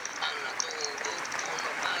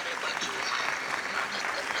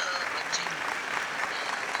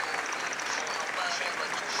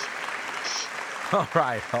 All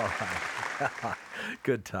right.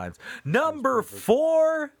 Good times. Number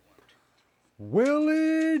 4.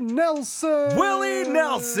 Willie Nelson. Willie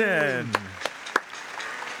Nelson.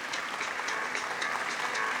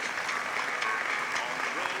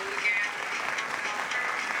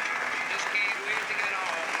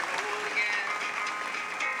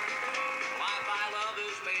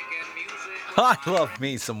 I love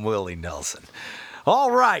me some Willie Nelson.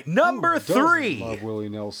 All right, number Who doesn't 3. Love Willie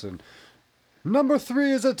Nelson. Number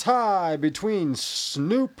 3 is a tie between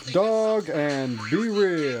Snoop Dogg and Be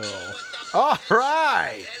Real. All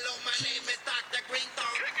right.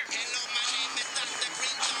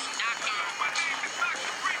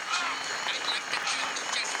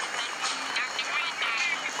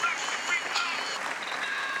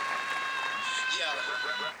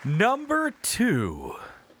 Number 2.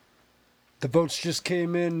 The votes just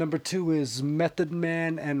came in. Number 2 is Method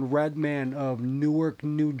Man and Redman of Newark,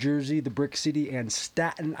 New Jersey, the Brick City, and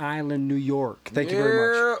Staten Island, New York. Thank you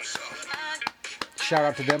very much. Shout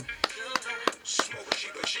out to them.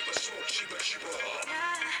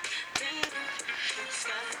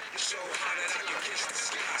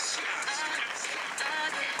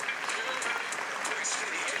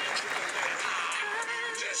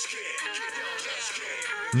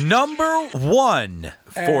 Number 1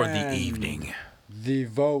 for the evening. The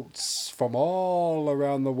votes from all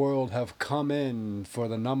around the world have come in for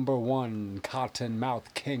the number 1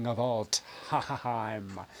 Kottonmouth king of all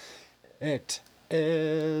time. It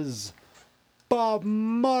is Bob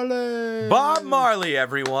Marley. Bob Marley,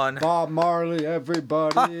 everyone. Bob Marley,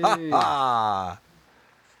 everybody.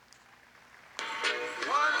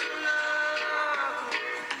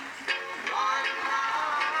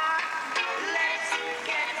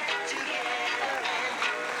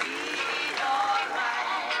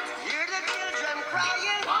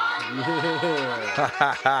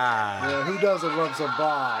 Yeah, who doesn't love some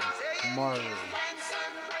Bob Marley?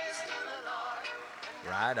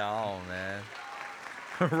 Right on, man.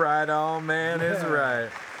 Right on, man. Is right.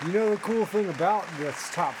 You know the cool thing about this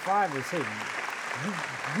top 5 is, hey,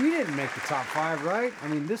 we didn't make the top 5, right? I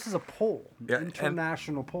mean, this is a poll,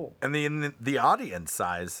 international poll. And the audience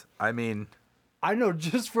size, I mean, I know,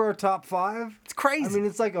 just for a top 5, it's crazy. I mean,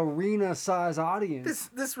 it's like arena size audience.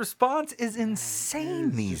 This response is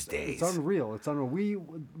insane these days. It's unreal. It's unreal.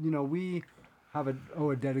 We have a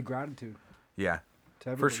debt of gratitude. Yeah,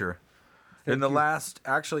 to for sure. In the last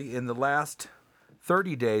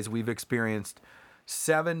 30 days, we've experienced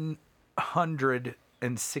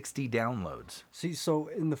 760 downloads. See, so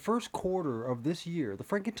in the first quarter of this year, the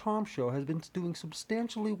Frank and Tom Show has been doing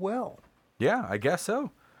substantially well. Yeah, I guess so.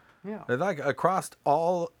 Yeah. Like across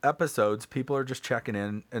all episodes, people are just checking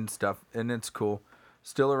in and stuff, and it's cool.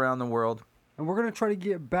 Still around the world. And we're going to try to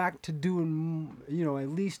get back to doing, at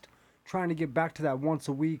least trying to get back to that once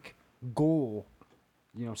a week goal.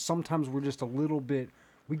 Sometimes we're just we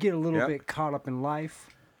get a little bit caught up in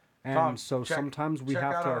life. And Tom, sometimes we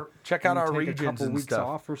have to check out our take regions a couple and weeks stuff.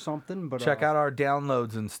 off or something. But check out our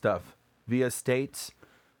downloads and stuff via states.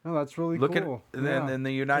 Oh, that's really cool. Look at in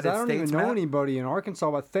the United States. I don't even know anybody in Arkansas,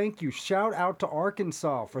 but thank you. Shout out to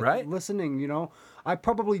Arkansas for listening. I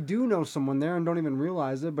probably do know someone there and don't even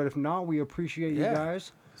realize it. But if not, we appreciate you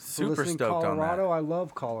guys. Super for listening. stoked Colorado, on that. I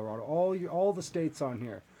love Colorado. All the states on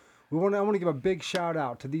here. I want to give a big shout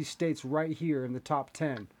out to these states right here in the top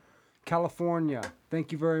 10. California,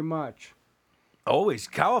 thank you very much. Always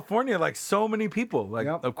California, like so many people.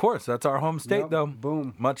 Of course, that's our home state, though.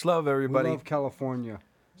 Boom. Much love, everybody. We love California.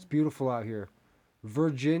 It's beautiful out here.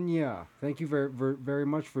 Virginia, thank you very, very, very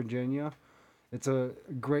much, Virginia. It's a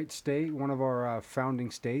great state, one of our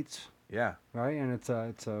founding states. Yeah. Right, and it's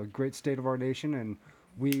a great state of our nation, and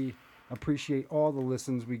we appreciate all the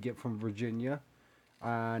listens we get from Virginia.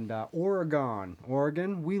 And Oregon,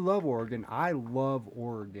 we love Oregon. I love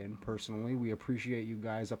Oregon personally. We appreciate you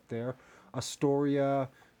guys up there. Astoria,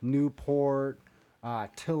 Newport,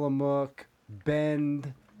 Tillamook,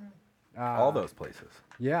 Bend. All those places.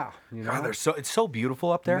 Yeah, God, it's so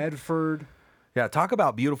beautiful up there. Medford. Yeah, talk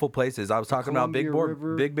about beautiful places. I was talking about Big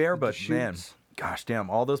Bear, but man, gosh damn,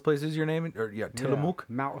 all those places you're naming. Tillamook,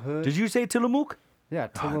 Mount Hood. Did you say Tillamook? Yeah,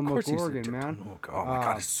 Tillamook, Oregon, man. Oh my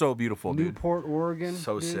God, it's so beautiful, dude. Newport, Oregon.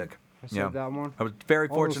 So sick. I said that one. I was very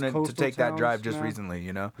All those fortunate to coastal take that drive towns, just man. recently.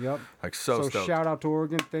 Yep. Like so stoked. Shout out to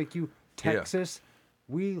Oregon. Thank you, Texas.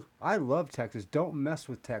 I love Texas. Don't mess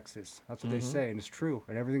with Texas. That's what they say, and it's true.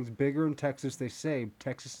 And everything's bigger in Texas. They say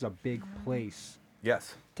Texas is a big place.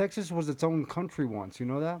 Yes. Texas was its own country once. You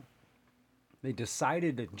know that? They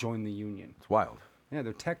decided to join the Union. It's wild. Yeah,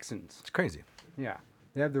 they're Texans. It's crazy. Yeah.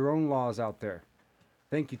 They have their own laws out there.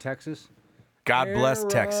 Thank you, Texas. God bless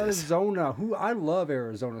Texas. Arizona. I love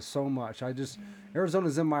Arizona so much.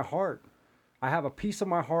 Arizona's in my heart. I have a piece of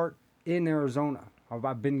my heart in Arizona.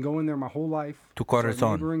 I've been going there my whole life. To It's our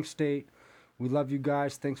Corazon. neighboring state. We love you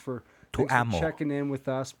guys. Thanks for checking in with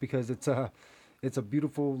us because it's a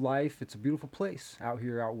beautiful life. It's a beautiful place out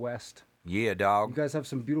here out west. Yeah, dog. You guys have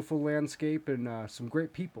some beautiful landscape and some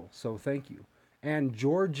great people. So thank you. And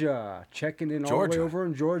Georgia, checking in all the way over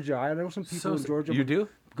in Georgia. I know some people in Georgia. You do?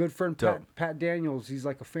 Good friend Pat Daniels. He's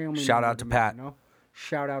like a family. Shout member out to me, Pat.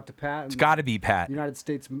 Shout out to Pat. It's got to be Pat. United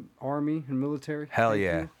States Army and military. Hell Thank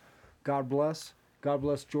yeah. you. God bless. God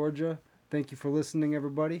bless Georgia. Thank you for listening,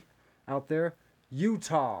 everybody out there.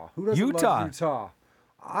 Utah. Who doesn't love Utah?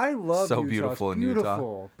 I love so Utah. beautiful it's in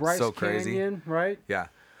beautiful. Utah. Bryce So crazy. Canyon, right? Yeah.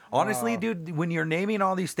 Honestly, dude, when you're naming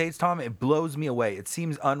all these states, Tom, it blows me away. It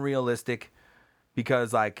seems unrealistic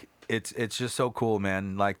because, like, it's just so cool,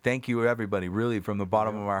 man. Like, thank you, everybody, really, from the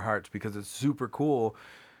bottom of our hearts, because it's super cool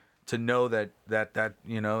to know that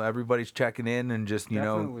you know, everybody's checking in and just, you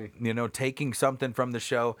know, taking something from the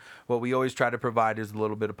show. What we always try to provide is a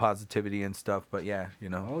little bit of positivity and stuff. But yeah, you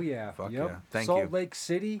know. Oh yeah. Fuck yep. yeah. Thank Salt you. Lake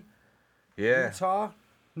City, Yeah. Utah.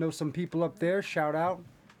 Know some people up there. Shout out.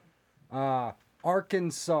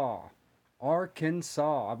 Arkansas.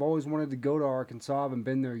 I've always wanted to go to Arkansas. I haven't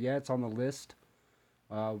been there yet. It's on the list.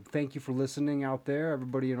 Thank you for listening out there,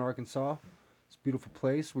 everybody in Arkansas. It's a beautiful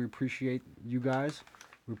place. We appreciate you guys.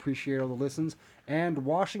 We appreciate all the listens. And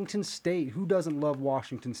Washington State. Who doesn't love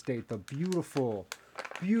Washington State? The beautiful,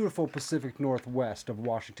 beautiful Pacific Northwest of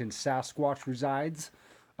Washington. Sasquatch resides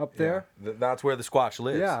up there. That's where the Squatch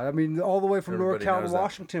lives. Yeah, I mean, all the way from Everybody NorCal knows to that.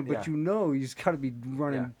 Washington, but Yeah. you know he's got to be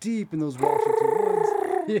running deep in those Washington woods.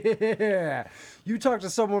 Yeah. You talk to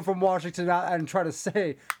someone from Washington and try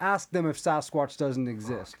to ask them if Sasquatch doesn't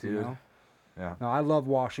exist, you dude. know? Yeah. No, I love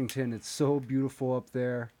Washington. It's so beautiful up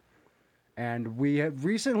there. And we have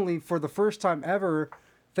recently, for the first time ever,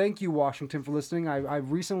 thank you, Washington, for listening. I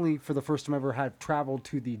recently, for the first time ever, had traveled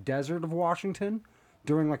to the desert of Washington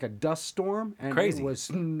during like a dust storm, and Crazy. it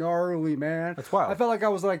was gnarly, man. That's wild. I felt like I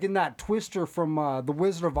was like in that Twister from the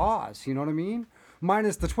Wizard of Oz. You know what I mean?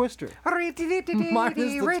 Minus the Twister. Minus the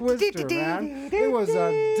Twister, man. It was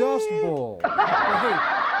a dust bowl. But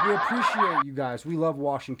hey, we appreciate you guys. We love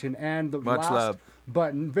Washington, and the Much last, love.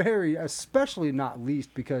 but especially not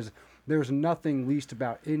least, because there's nothing least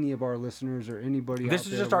about any of our listeners or anybody. This out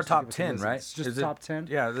is there just who our wants to top give us a 10, listen. right? It's just Is it- top 10.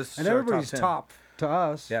 Yeah, this is and our everybody's top 10. top to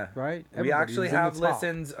us. Yeah. Right. We actually Everybody's in have the top.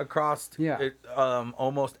 listens across Yeah.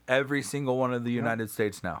 almost every single one of the United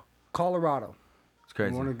States now. Colorado. It's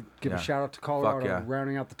crazy. I want to give Yeah. a shout out to Colorado, yeah.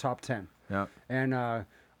 rounding out the top 10. Yeah. And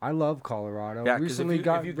I love Colorado. Yeah, I 'cause recently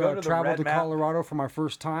if you go to the traveled red to map- Colorado for my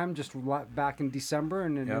first time just back in December,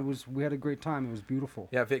 and Yep. we had a great time. It was beautiful.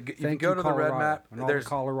 Yeah, if you Thank go to the red Colorado, map, and all the there's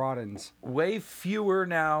Coloradans. way fewer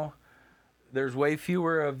now. There's way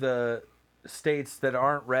fewer of the states that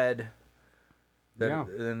aren't red.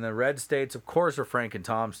 And the red states, of course, are Frank and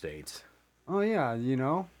Tom states. Oh yeah, you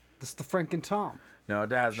know, this is the Frank and Tom. No,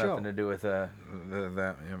 it has Show. nothing to do with that,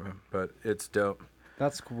 but it's dope.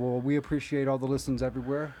 That's cool. We appreciate all the listens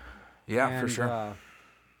everywhere. Yeah, and, for sure.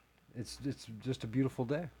 It's just a beautiful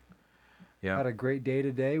day. Yeah. Had a great day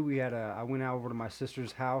today. I went out over to my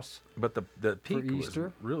sister's house. But the peak was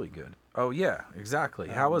Easter. really good. Oh yeah, exactly.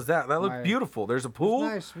 How was that? That looked beautiful. There's a pool.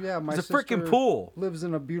 Nice. Yeah, my There's a sister freaking pool. lives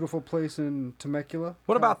in a beautiful place in Temecula.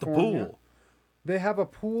 What about the California. pool? They have a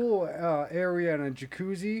pool area and a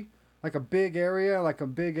jacuzzi, like a big area, like a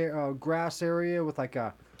big grass area with like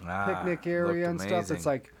a picnic area and stuff. amazing. It's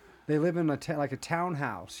like they live in like a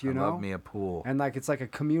townhouse, you I know. love me a pool. And like it's like a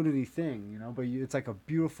community thing, you know. But it's like a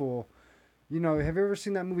beautiful, you know. Have you ever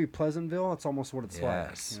seen that movie Pleasantville? It's almost what it's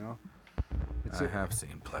Yes. like, you know. I have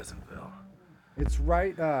seen Pleasantville. It's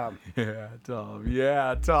right. Yeah, Tom.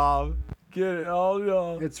 Yeah, Tom. Get it. Oh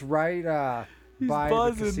no. It's right by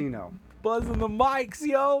buzzing. the casino. Buzzing the mics,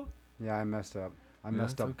 yo. Yeah, I messed up. I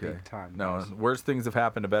messed up big time. No, guys. worse things have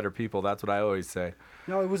happened to better people. That's what I always say.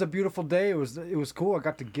 No, it was a beautiful day. It was cool. I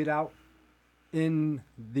got to get out in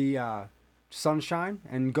the sunshine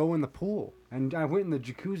and go in the pool. And I went in the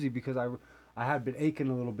jacuzzi because I had been aching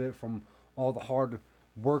a little bit from all the hard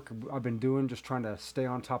work I've been doing, just trying to stay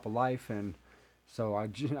on top of life. And so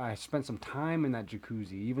I spent some time in that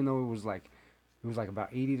jacuzzi, even though it was like about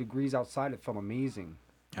 80 degrees outside. It felt amazing.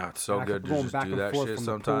 Oh, it's so And I good kept to going just back do and that forth shit from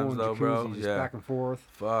the pool sometimes, and though, bro. jacuzzi, just Yeah. back and forth.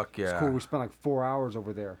 Fuck yeah. It's cool. We spent like 4 hours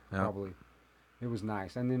over there, Yeah. probably. It was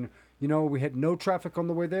nice. And then, you know, we had no traffic on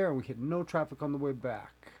the way there, and we had no traffic on the way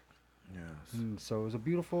back. Yes. And so it was a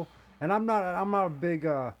beautiful. And I'm not a big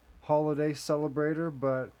holiday celebrator,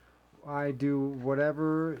 but I do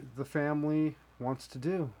whatever the family wants to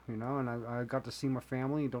do, you know. And I got to see my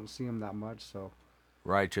family. You don't see them that much, so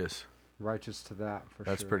Righteous. righteous to that for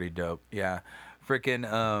That's sure. pretty dope. Yeah. Freaking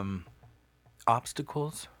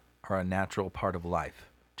obstacles are a natural part of life.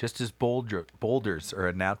 Just as boulders are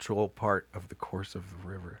a natural part of the course of the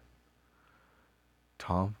river.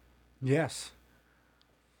 Tom? Yes.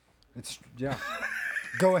 Yeah.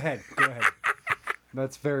 Go ahead.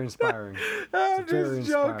 That's very inspiring. I'm It's very just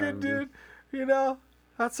joking, inspiring, dude. You know,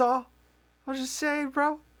 that's all. I'm just saying,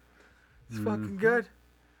 bro. It's fucking good.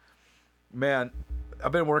 Man,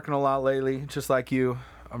 I've been working a lot lately, just like you,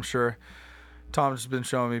 I'm sure. Tom's been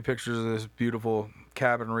showing me pictures of this beautiful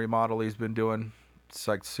cabin remodel he's been doing. It's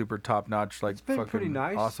like super top notch, like It's been fucking pretty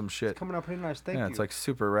nice. awesome shit. It's coming out pretty nice. Thank you. Yeah, it's like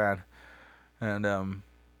super rad. And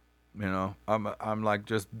You know, I'm like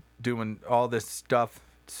just doing all this stuff.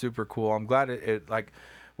 Super cool. I'm glad it like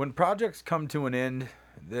when projects come to an end,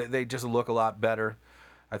 they just look a lot better.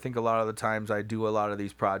 I think a lot of the times I do a lot of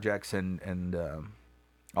these projects and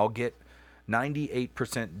I'll get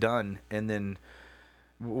 98% done, and then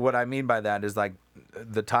what I mean by that is like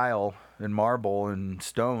the tile and marble and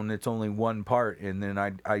stone, it's only one part, and then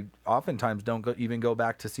I oftentimes don't even go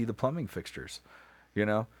back to see the plumbing fixtures, you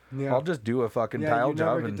know? Yeah. I'll just do a fucking tile you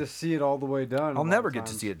job. never get to see it all the way done. I'll never get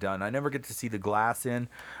to see it done. I never get to see the glass in.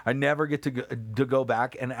 I never get to go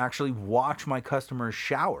back and actually watch my customers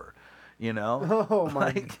shower, you know? Oh,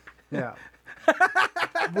 my. Yeah.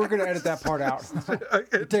 We're going to edit that part out.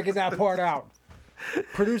 We're taking that part out.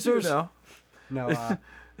 Producers. You know. No.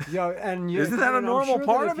 And isn't that a normal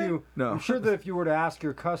part of it? No. I'm sure that if you were to ask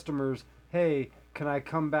your customers, hey, can I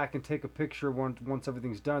come back and take a picture once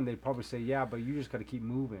everything's done? They'd probably say, yeah, but you just got to keep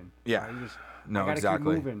moving. Yeah.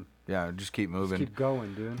 Exactly. Keep moving. Yeah, just keep moving. Just keep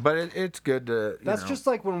going, dude. But it's good to. That's just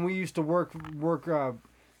like when we used to work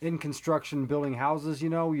in construction, building houses. You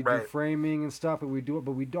know, we do framing and stuff, and we do it,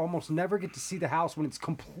 but we almost never get to see the house when it's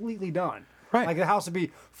completely done. Right. Like the house would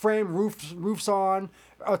be framed, roofs on,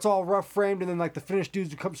 it's all rough framed, and then like the finished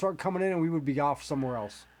dudes would start coming in, and we would be off somewhere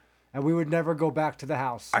else, and we would never go back to the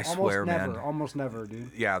house. I swear, man. Almost never,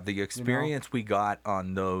 dude. Yeah, the experience we got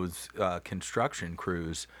on those construction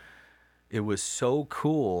crews, it was so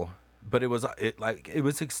cool. But it was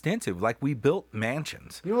extensive. Like we built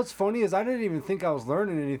mansions. You know what's funny is I didn't even think I was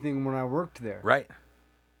learning anything when I worked there. Right.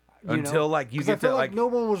 Until like you get I feel to like no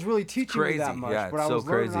one was really teaching me that much. Yeah, but I was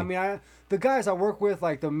crazy. learning. I mean, the guys I work with,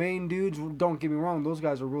 like the main dudes, don't get me wrong, those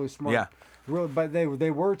guys are really smart. Yeah. Really, but they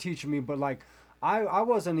were teaching me, but like I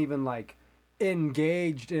wasn't even like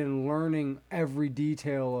engaged in learning every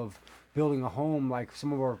detail of building a home like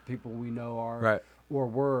some of our people we know are or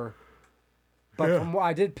were. But from what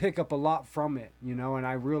I did pick up a lot from it, you know, and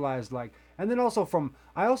I realized like, and then also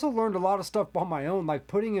I also learned a lot of stuff on my own, like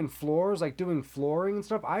putting in floors, like doing flooring and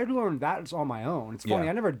stuff. I learned that on my own. It's funny,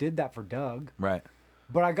 I never did that for Doug. Right.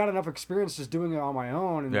 But I got enough experience just doing it on my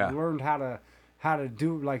own and learned how to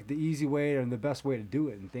do like the easy way and the best way to do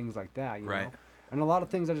it and things like that, you know. And a lot of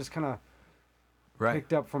things I just kind of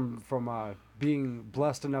picked up from being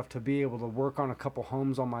blessed enough to be able to work on a couple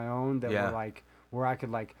homes on my own that were like where I could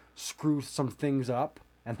like screw some things up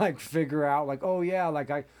and like figure out like, oh yeah,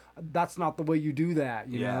 like that's not the way you do that,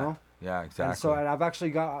 you know? Yeah, exactly. And so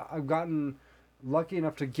I've gotten lucky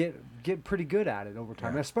enough to get pretty good at it over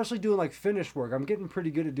time, especially doing like finish work. I'm getting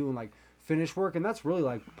pretty good at doing like finish work, and that's really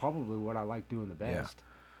like probably what I like doing the best.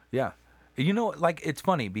 Yeah. You know, like it's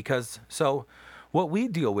funny because so what we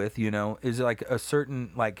deal with, you know, is like a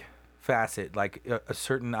certain like facet, like a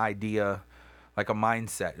certain idea, like a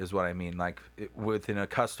mindset is what I mean, like within a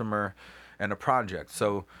customer and a project.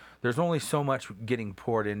 So there's only so much getting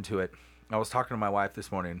poured into it. I was talking to my wife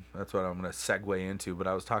this morning. That's what I'm going to segue into. But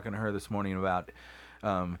I was talking to her this morning about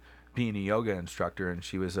being a yoga instructor, and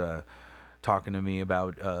she was talking to me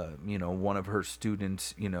about, you know, one of her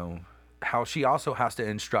students, you know, how she also has to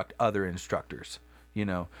instruct other instructors, you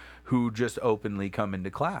know, who just openly come into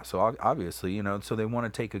class. So obviously, you know, so they want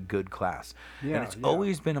to take a good class. Yeah, and it's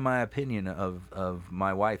always been in my opinion of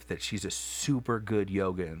my wife that she's a super good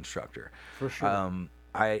yoga instructor. For sure.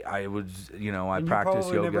 I was, you know, I practice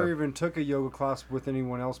yoga. You probably never even took a yoga class with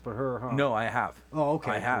anyone else but her, huh? No, I have. Oh,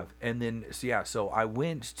 okay. I have. And then, so I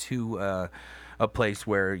went to a place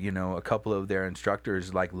where, you know, a couple of their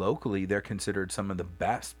instructors, like locally, they're considered some of the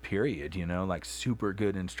best, period, you know, like super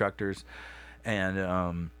good instructors.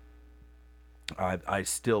 And I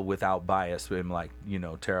still, without bias, am like, you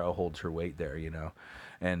know, Tara holds her weight there, you know.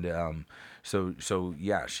 And so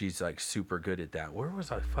yeah, she's like super good at that. Where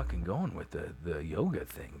was I fucking going with the yoga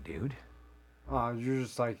thing, dude? You're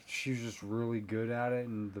just like, she's just really good at it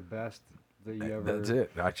and the best that you ever. That's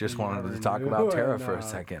it. I just wanted to talk about Tara for a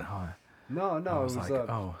second, huh? No, I was like,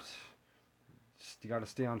 just, you got to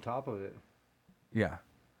stay on top of it. Yeah.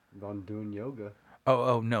 On doing yoga.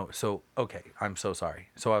 Oh no. So okay, I'm so sorry.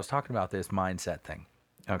 So I was talking about this mindset thing.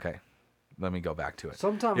 Okay. Let me go back to it.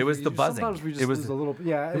 Sometimes it was the buzzing. Sometimes we just it was lose a little.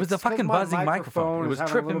 Yeah, it was the fucking buzzing microphone. It was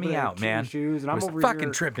tripping me out, man. Issues, and it I'm was over fucking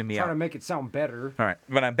here tripping me out. Trying to make it sound better. All right,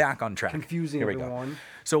 but I'm back on track. Confusing Here we everyone. Go.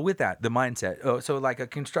 So with that, the mindset. So like a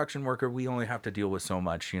construction worker, we only have to deal with so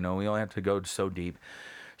much. You know, we only have to go so deep.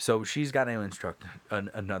 So she's got to instruct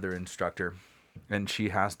another instructor, and she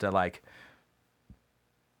has to like.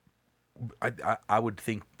 I would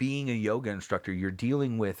think being a yoga instructor, you're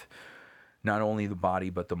dealing with not only the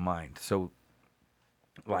body but the mind. So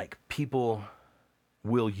like people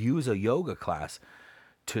will use a yoga class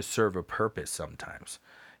to serve a purpose sometimes,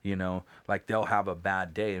 You know, like they'll have a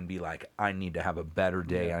bad day and be like, I need to have a better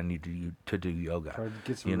day. Yeah. I need to do yoga. Try to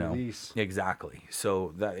get some you know? release. Exactly.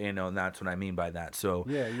 So that, and that's what I mean by that. So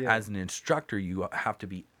Yeah. as an instructor, you have to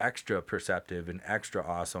be extra perceptive and extra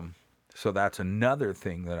awesome. So that's another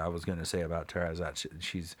thing that I was going to say about Tara, is that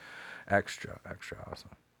she's extra awesome.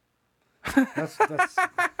 That's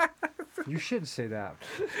you should say that.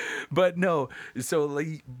 But no, so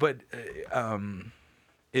like,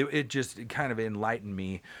 it just kind of enlightened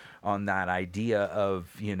me on that idea of,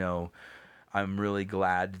 I'm really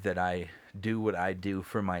glad that I do what I do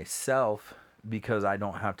for myself, because I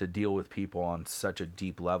don't have to deal with people on such a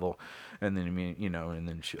deep level. And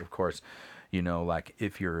then, of course, like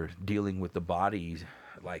if you're dealing with the body,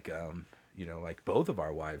 like, like both of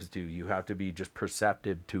our wives do, you have to be just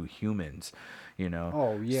perceptive to humans,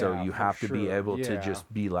 Oh, yeah. So you have to be sure. able to Yeah.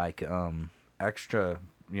 just be like, extra,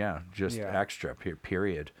 extra,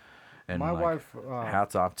 period. And My like, wife,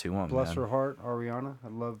 hats off to them. bless her heart, Ariana. I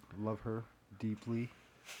love her deeply.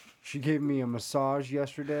 She gave me a massage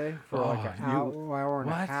yesterday for like an hour and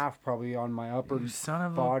a what? half, probably on my upper You son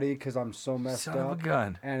of a- body, because I'm so messed son up. of a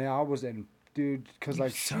gun. And I was in, dude, because You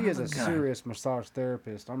like son she of is a a gun. serious massage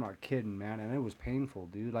therapist. I'm not kidding, man, and it was painful,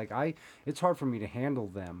 dude. Like it's hard for me to handle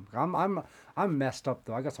them. I'm messed up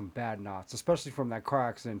though. I got some bad knots, especially from that car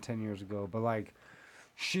accident 10 years ago. But like,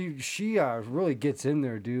 she really gets in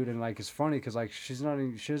there, dude, and like it's funny because like she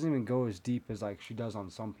doesn't even go as deep as like she does on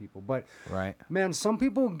some people. But Right. man, some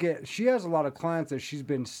people she has a lot of clients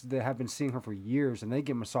that have been seeing her for years, and they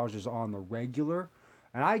get massages on the regular,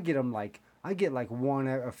 and I get them like one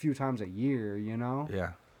a few times a year,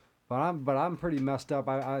 Yeah. But I'm pretty messed up.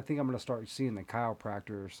 I think I'm gonna start seeing the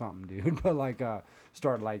chiropractor or something, dude. But like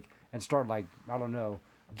start like I don't know,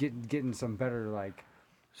 getting some better like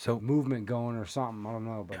So movement going or something. I don't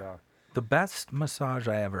know, but the best massage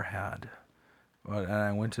I ever had, and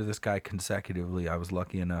I went to this guy consecutively. I was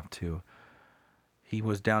lucky enough to. He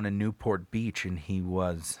was down in Newport Beach, and he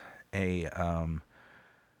was a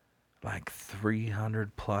like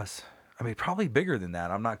 300 plus. I mean, probably bigger than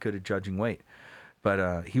that. I'm not good at judging weight,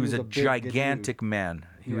 but he was a was a big gigantic man.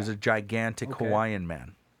 He was Yeah. a gigantic Okay. Hawaiian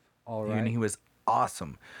man. all And right. he was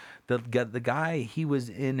awesome. The guy, he was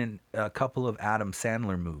in a couple of Adam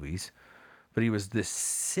Sandler movies, but he was this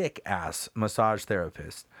sick ass massage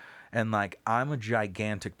therapist. And like, I'm a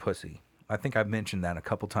gigantic pussy. I think I've mentioned that a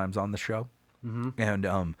couple times on the show. Mm-hmm.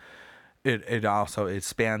 And it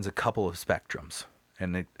spans a couple of spectrums,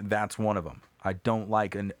 and that's one of them. I don't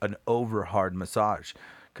like an over hard massage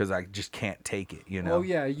because I just can't take it. Oh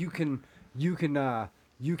yeah, you can No,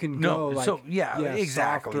 go like so exactly,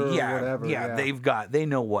 softer or yeah, whatever. yeah. They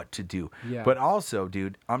know what to do. Yeah. But also,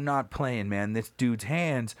 dude, I'm not playing, man. This dude's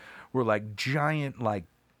hands were like giant.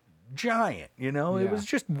 It was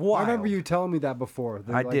just wild. I remember you telling me that before.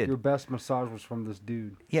 That, I like, did. Your best massage was from this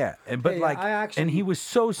dude. Yeah, and Hey, he was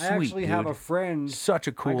so sweet. I actually have dude. a friend. Such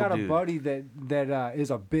a cool I got dude. a buddy that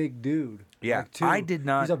is a big dude. Yeah, like, too. I did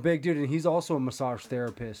not- He's a big dude, and he's also a massage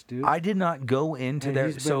therapist, dude. I did not go into and that.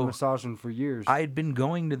 he's been So massaging for years. I had been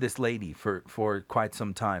going to this lady for quite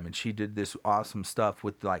some time, and she did this awesome stuff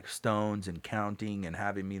with like stones and counting and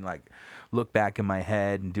having me like look back in my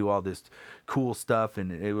head and do all this cool stuff,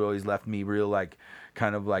 and it always left me real like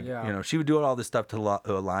kind of like Yeah. she would do all this stuff to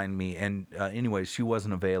align me, and anyways, she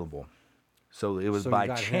wasn't available, so it was So you by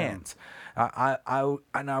got him. chance.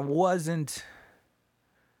 I wasn't.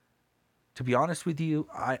 To be honest with you,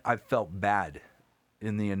 I felt bad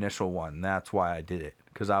in the initial one. That's why I did it,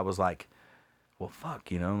 because I was like, well, fuck,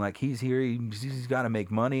 like he's here, he's got to make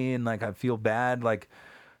money, and like I feel bad, like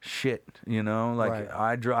shit, like Right.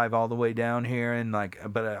 I drive all the way down here, and like,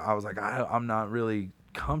 but I was like, I'm not really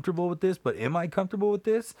comfortable with this, but am I comfortable with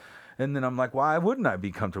this? And then I'm like, why wouldn't I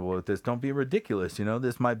be comfortable with this? Don't be ridiculous,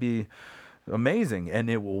 this might be amazing, and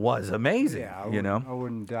it was amazing, yeah, I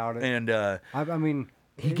wouldn't doubt it. and I mean,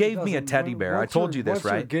 he it gave me a doesn't- teddy bear. I once told you're- you this, once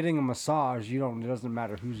you're right? getting a massage, it doesn't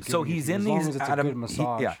matter who's giving So it he's to you, in as long these as it's Adam, a good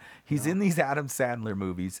massage. he's in these Adam Sandler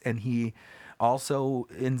movies, and he also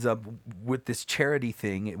ends up with this charity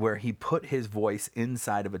thing where he put his voice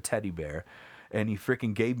inside of a teddy bear, and he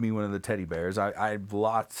freaking gave me one of the teddy bears. I've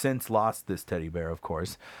since lost this teddy bear, of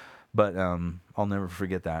course, but I'll never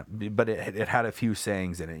forget that. But it had a few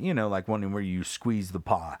sayings in it, like one where you squeeze the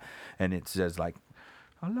paw, and it says like,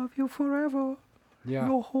 "I love you forever." Yeah.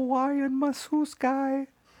 Yo, Hawaiian masseuse guy.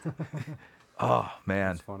 Oh, man.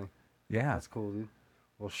 That's funny. Yeah. That's cool, dude.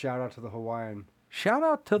 Well, shout out to the Hawaiian. Shout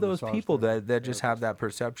out to those Massage people that therapist. just have that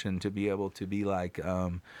perception to be able to be like,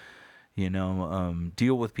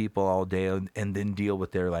 deal with people all day and then deal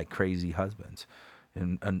with their like crazy husbands.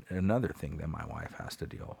 And another thing that my wife has to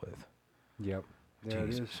deal with. Yep. There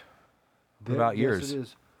Jesus. it is. What about Yes, yours? it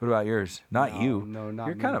is. What about yours? Not No, you. No, not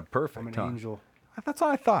You're me. kind of perfect, I'm an Tom. angel. That's what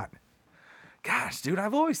I thought. Gosh, dude,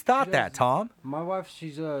 I've always thought that, Tom. My wife,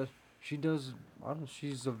 she does. I don't know.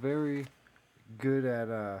 She's a very good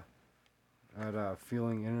at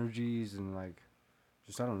feeling energies and like,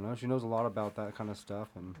 just I don't know. She knows a lot about that kind of stuff.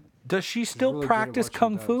 And Does she still really good at practice what she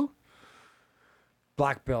kung does. fu?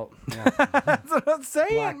 Black belt. Yeah. That's what I'm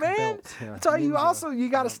saying, Black man. belt, yeah. That's why you Ninja. you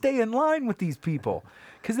got to stay in line with these people,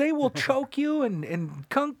 because they will choke you and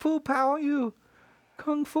kung fu pow you.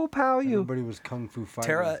 Kung fu pow you. Everybody was kung fu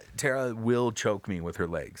fighting. Tara will choke me with her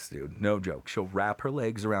legs, dude. No joke. She'll wrap her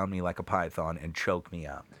legs around me like a python and choke me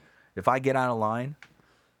out. If I get out of line,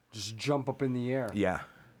 just jump up in the air. yeah.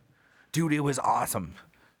 Dude, it was awesome.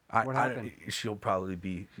 What happened? She'll probably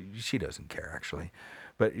be, she doesn't care actually.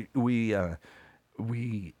 But we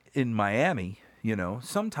in Miami, you know,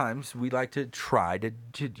 sometimes we like to try to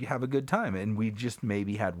have a good time, and we just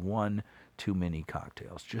maybe had one too many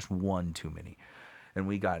cocktails, just one too many. And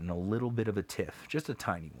we got in a little bit of a tiff, just a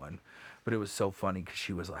tiny one. But it was so funny because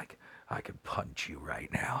she was like, I could punch you right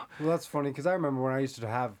now. Well, that's funny because I remember when I used to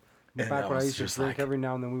have, And back I when I was used to just drink like- every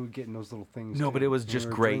now and then we would get in those little things. No, too, but it was when we just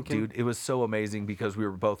were great, drinking. dude. It was so amazing because we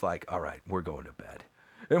were both like, all right, we're going to bed.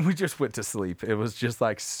 And we just went to sleep. It was just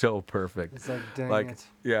like so perfect. It's like, dang it.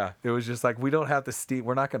 Yeah, it was just like, we don't have to steam.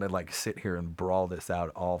 We're not going to like sit here and brawl this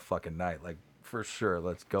out all fucking night. Like, for sure,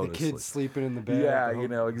 let's go The to kids sleep. sleeping in the bed. Yeah, at the you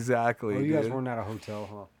know, exactly. Oh, you guys dude. weren't at a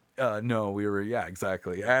hotel, huh? No, we were, yeah,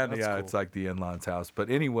 exactly. And That's yeah, cool. it's like the in-laws house. But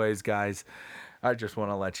anyways, guys, I just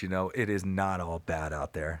want to let you know it is not all bad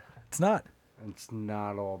out there. It's not. It's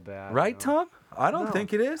not all bad. Right, no. Tom? I don't No.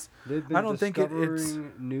 think it is. They've been I don't think discovering it's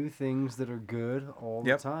new things that are good all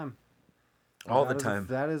Yep. the time. all That the is- time.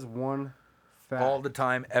 That is one fact. All the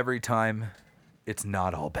time, every time. It's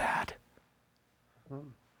not all bad.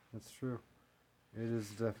 That's true. It is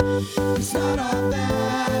definitely. It's not all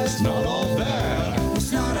bad. It's not all bad.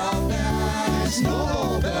 It's not all bad. It's not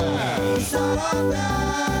all bad. It's not all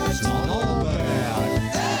bad. It's not all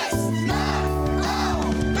bad. It's not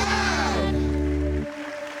all bad.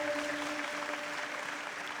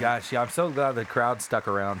 Gosh, yeah, I'm so glad the crowd stuck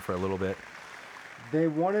around for a little bit. They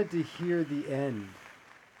wanted to hear the end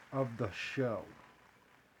of the show,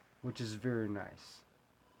 which is very nice.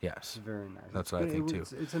 Yes. It's very nice. That's what I think, too.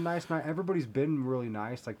 It's a nice night. Everybody's been really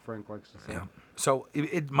nice, like Frank likes to say. Yeah. So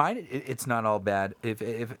it's not all bad.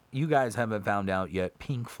 If you guys haven't found out yet,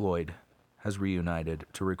 Pink Floyd has reunited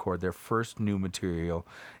to record their first new material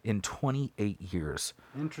in 28 years.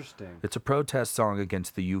 Interesting. It's a protest song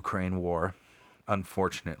against the Ukraine war,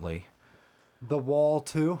 unfortunately. The Wall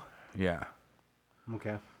too. Yeah.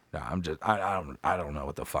 Okay. No, I don't know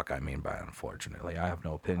what the fuck I mean by unfortunately. I have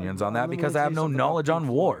no opinions on Let that me because tell I you have no something about knowledge Pink on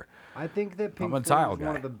Floyd. war. I think that Pink I'm a Floyd tile is guy.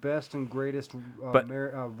 one of the best and greatest But-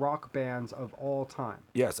 rock bands of all time.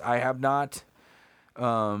 Yes, I have not.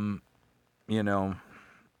 You know,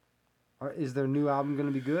 Is their new album going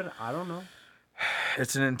to be good? I don't know.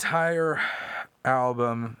 it's an entire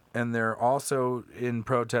album, and they're also in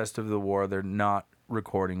protest of the war. They're not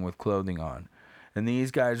recording with clothing on, and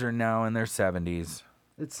these guys are now in their 70s.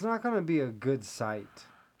 It's not going to be a good sight,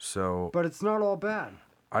 So but it's not all bad.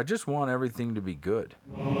 I just want everything to be good.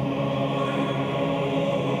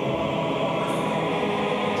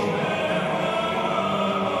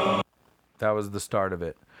 That was the start of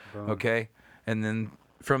it. Boom. Okay? And then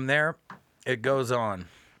from there, it goes on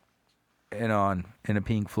and on in a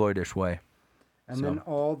Pink Floydish way. And So- then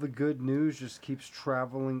all the good news just keeps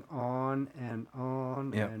traveling on and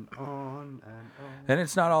on Yep. and on and on. And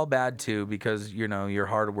it's not all bad, too, because, you know, your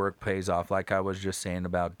hard work pays off. Like I was just saying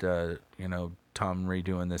about, you know, Tom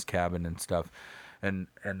redoing this cabin and stuff. And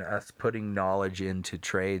us putting knowledge into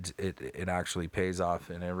trades, it actually pays off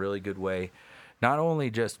in a really good way. Not only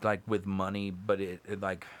just, like, with money, but it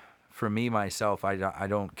like, for me, myself, I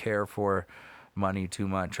don't care for money too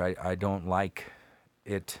much. I don't like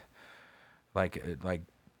it,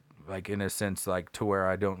 like in a sense, like, to where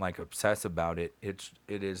I don't, like, obsess about it. It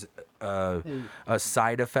is a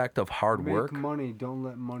side effect of hard Make work. money. Don't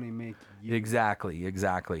let money make you.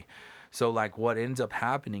 Exactly. So, like, what ends up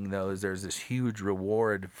happening, though, is there's this huge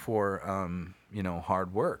reward for, you know,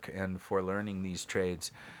 hard work and for learning these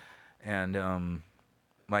trades. And,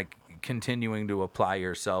 like, continuing to apply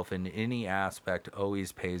yourself in any aspect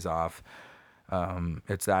always pays off.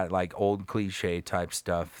 It's that, like, old cliche type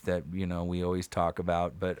stuff that, you know, we always talk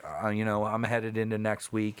about. But, you know, I'm headed into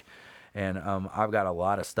next week, and I've got a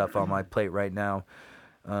lot of stuff on my plate right now.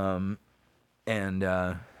 And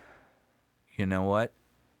you know what?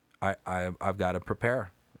 I've got to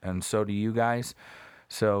prepare, and so do you guys.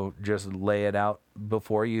 So just lay it out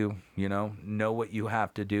before you, know what you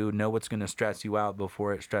have to do, know what's going to stress you out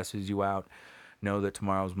before it stresses you out. Know that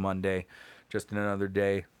tomorrow's Monday, just another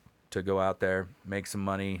day to go out there, make some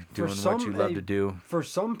money, doing what you love to do. For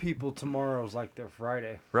some people, tomorrow's like their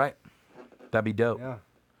Friday. Right. That'd be dope. Yeah.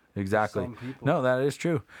 Exactly. Some people. No, that is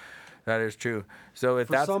true. That is true. So if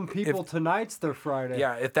For some people, tonight's their Friday.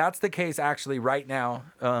 Yeah, if that's the case, actually, right now,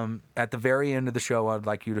 at the very end of the show, I'd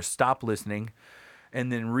like you to stop listening and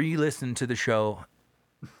then re-listen to the show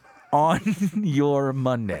on your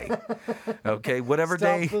Monday. Okay, whatever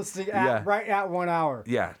day. Stop listening right at 1 hour.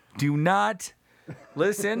 Yeah. Do not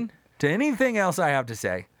listen to anything else I have to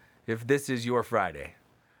say if this is your Friday.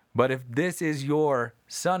 But if this is your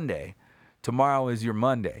Sunday, tomorrow is your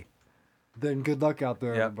Monday. Then good luck out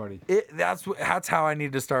there, Yep. everybody. That's how I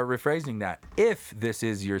need to start rephrasing that. If this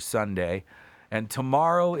is your Sunday and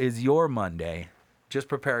tomorrow is your Monday, just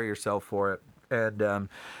prepare yourself for it. And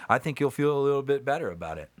I think you'll feel a little bit better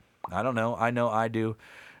about it. I don't know. I know I do.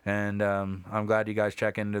 And I'm glad you guys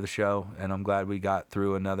check into the show. And I'm glad we got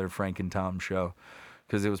through another Frank and Tom show.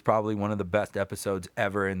 Because it was probably one of the best episodes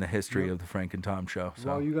ever in the history of the Frank and Tom show. So.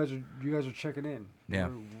 Well, you guys are checking in. Yeah.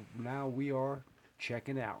 Now we are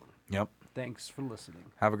checking out. Yep. Thanks for listening.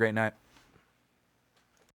 Have a great night.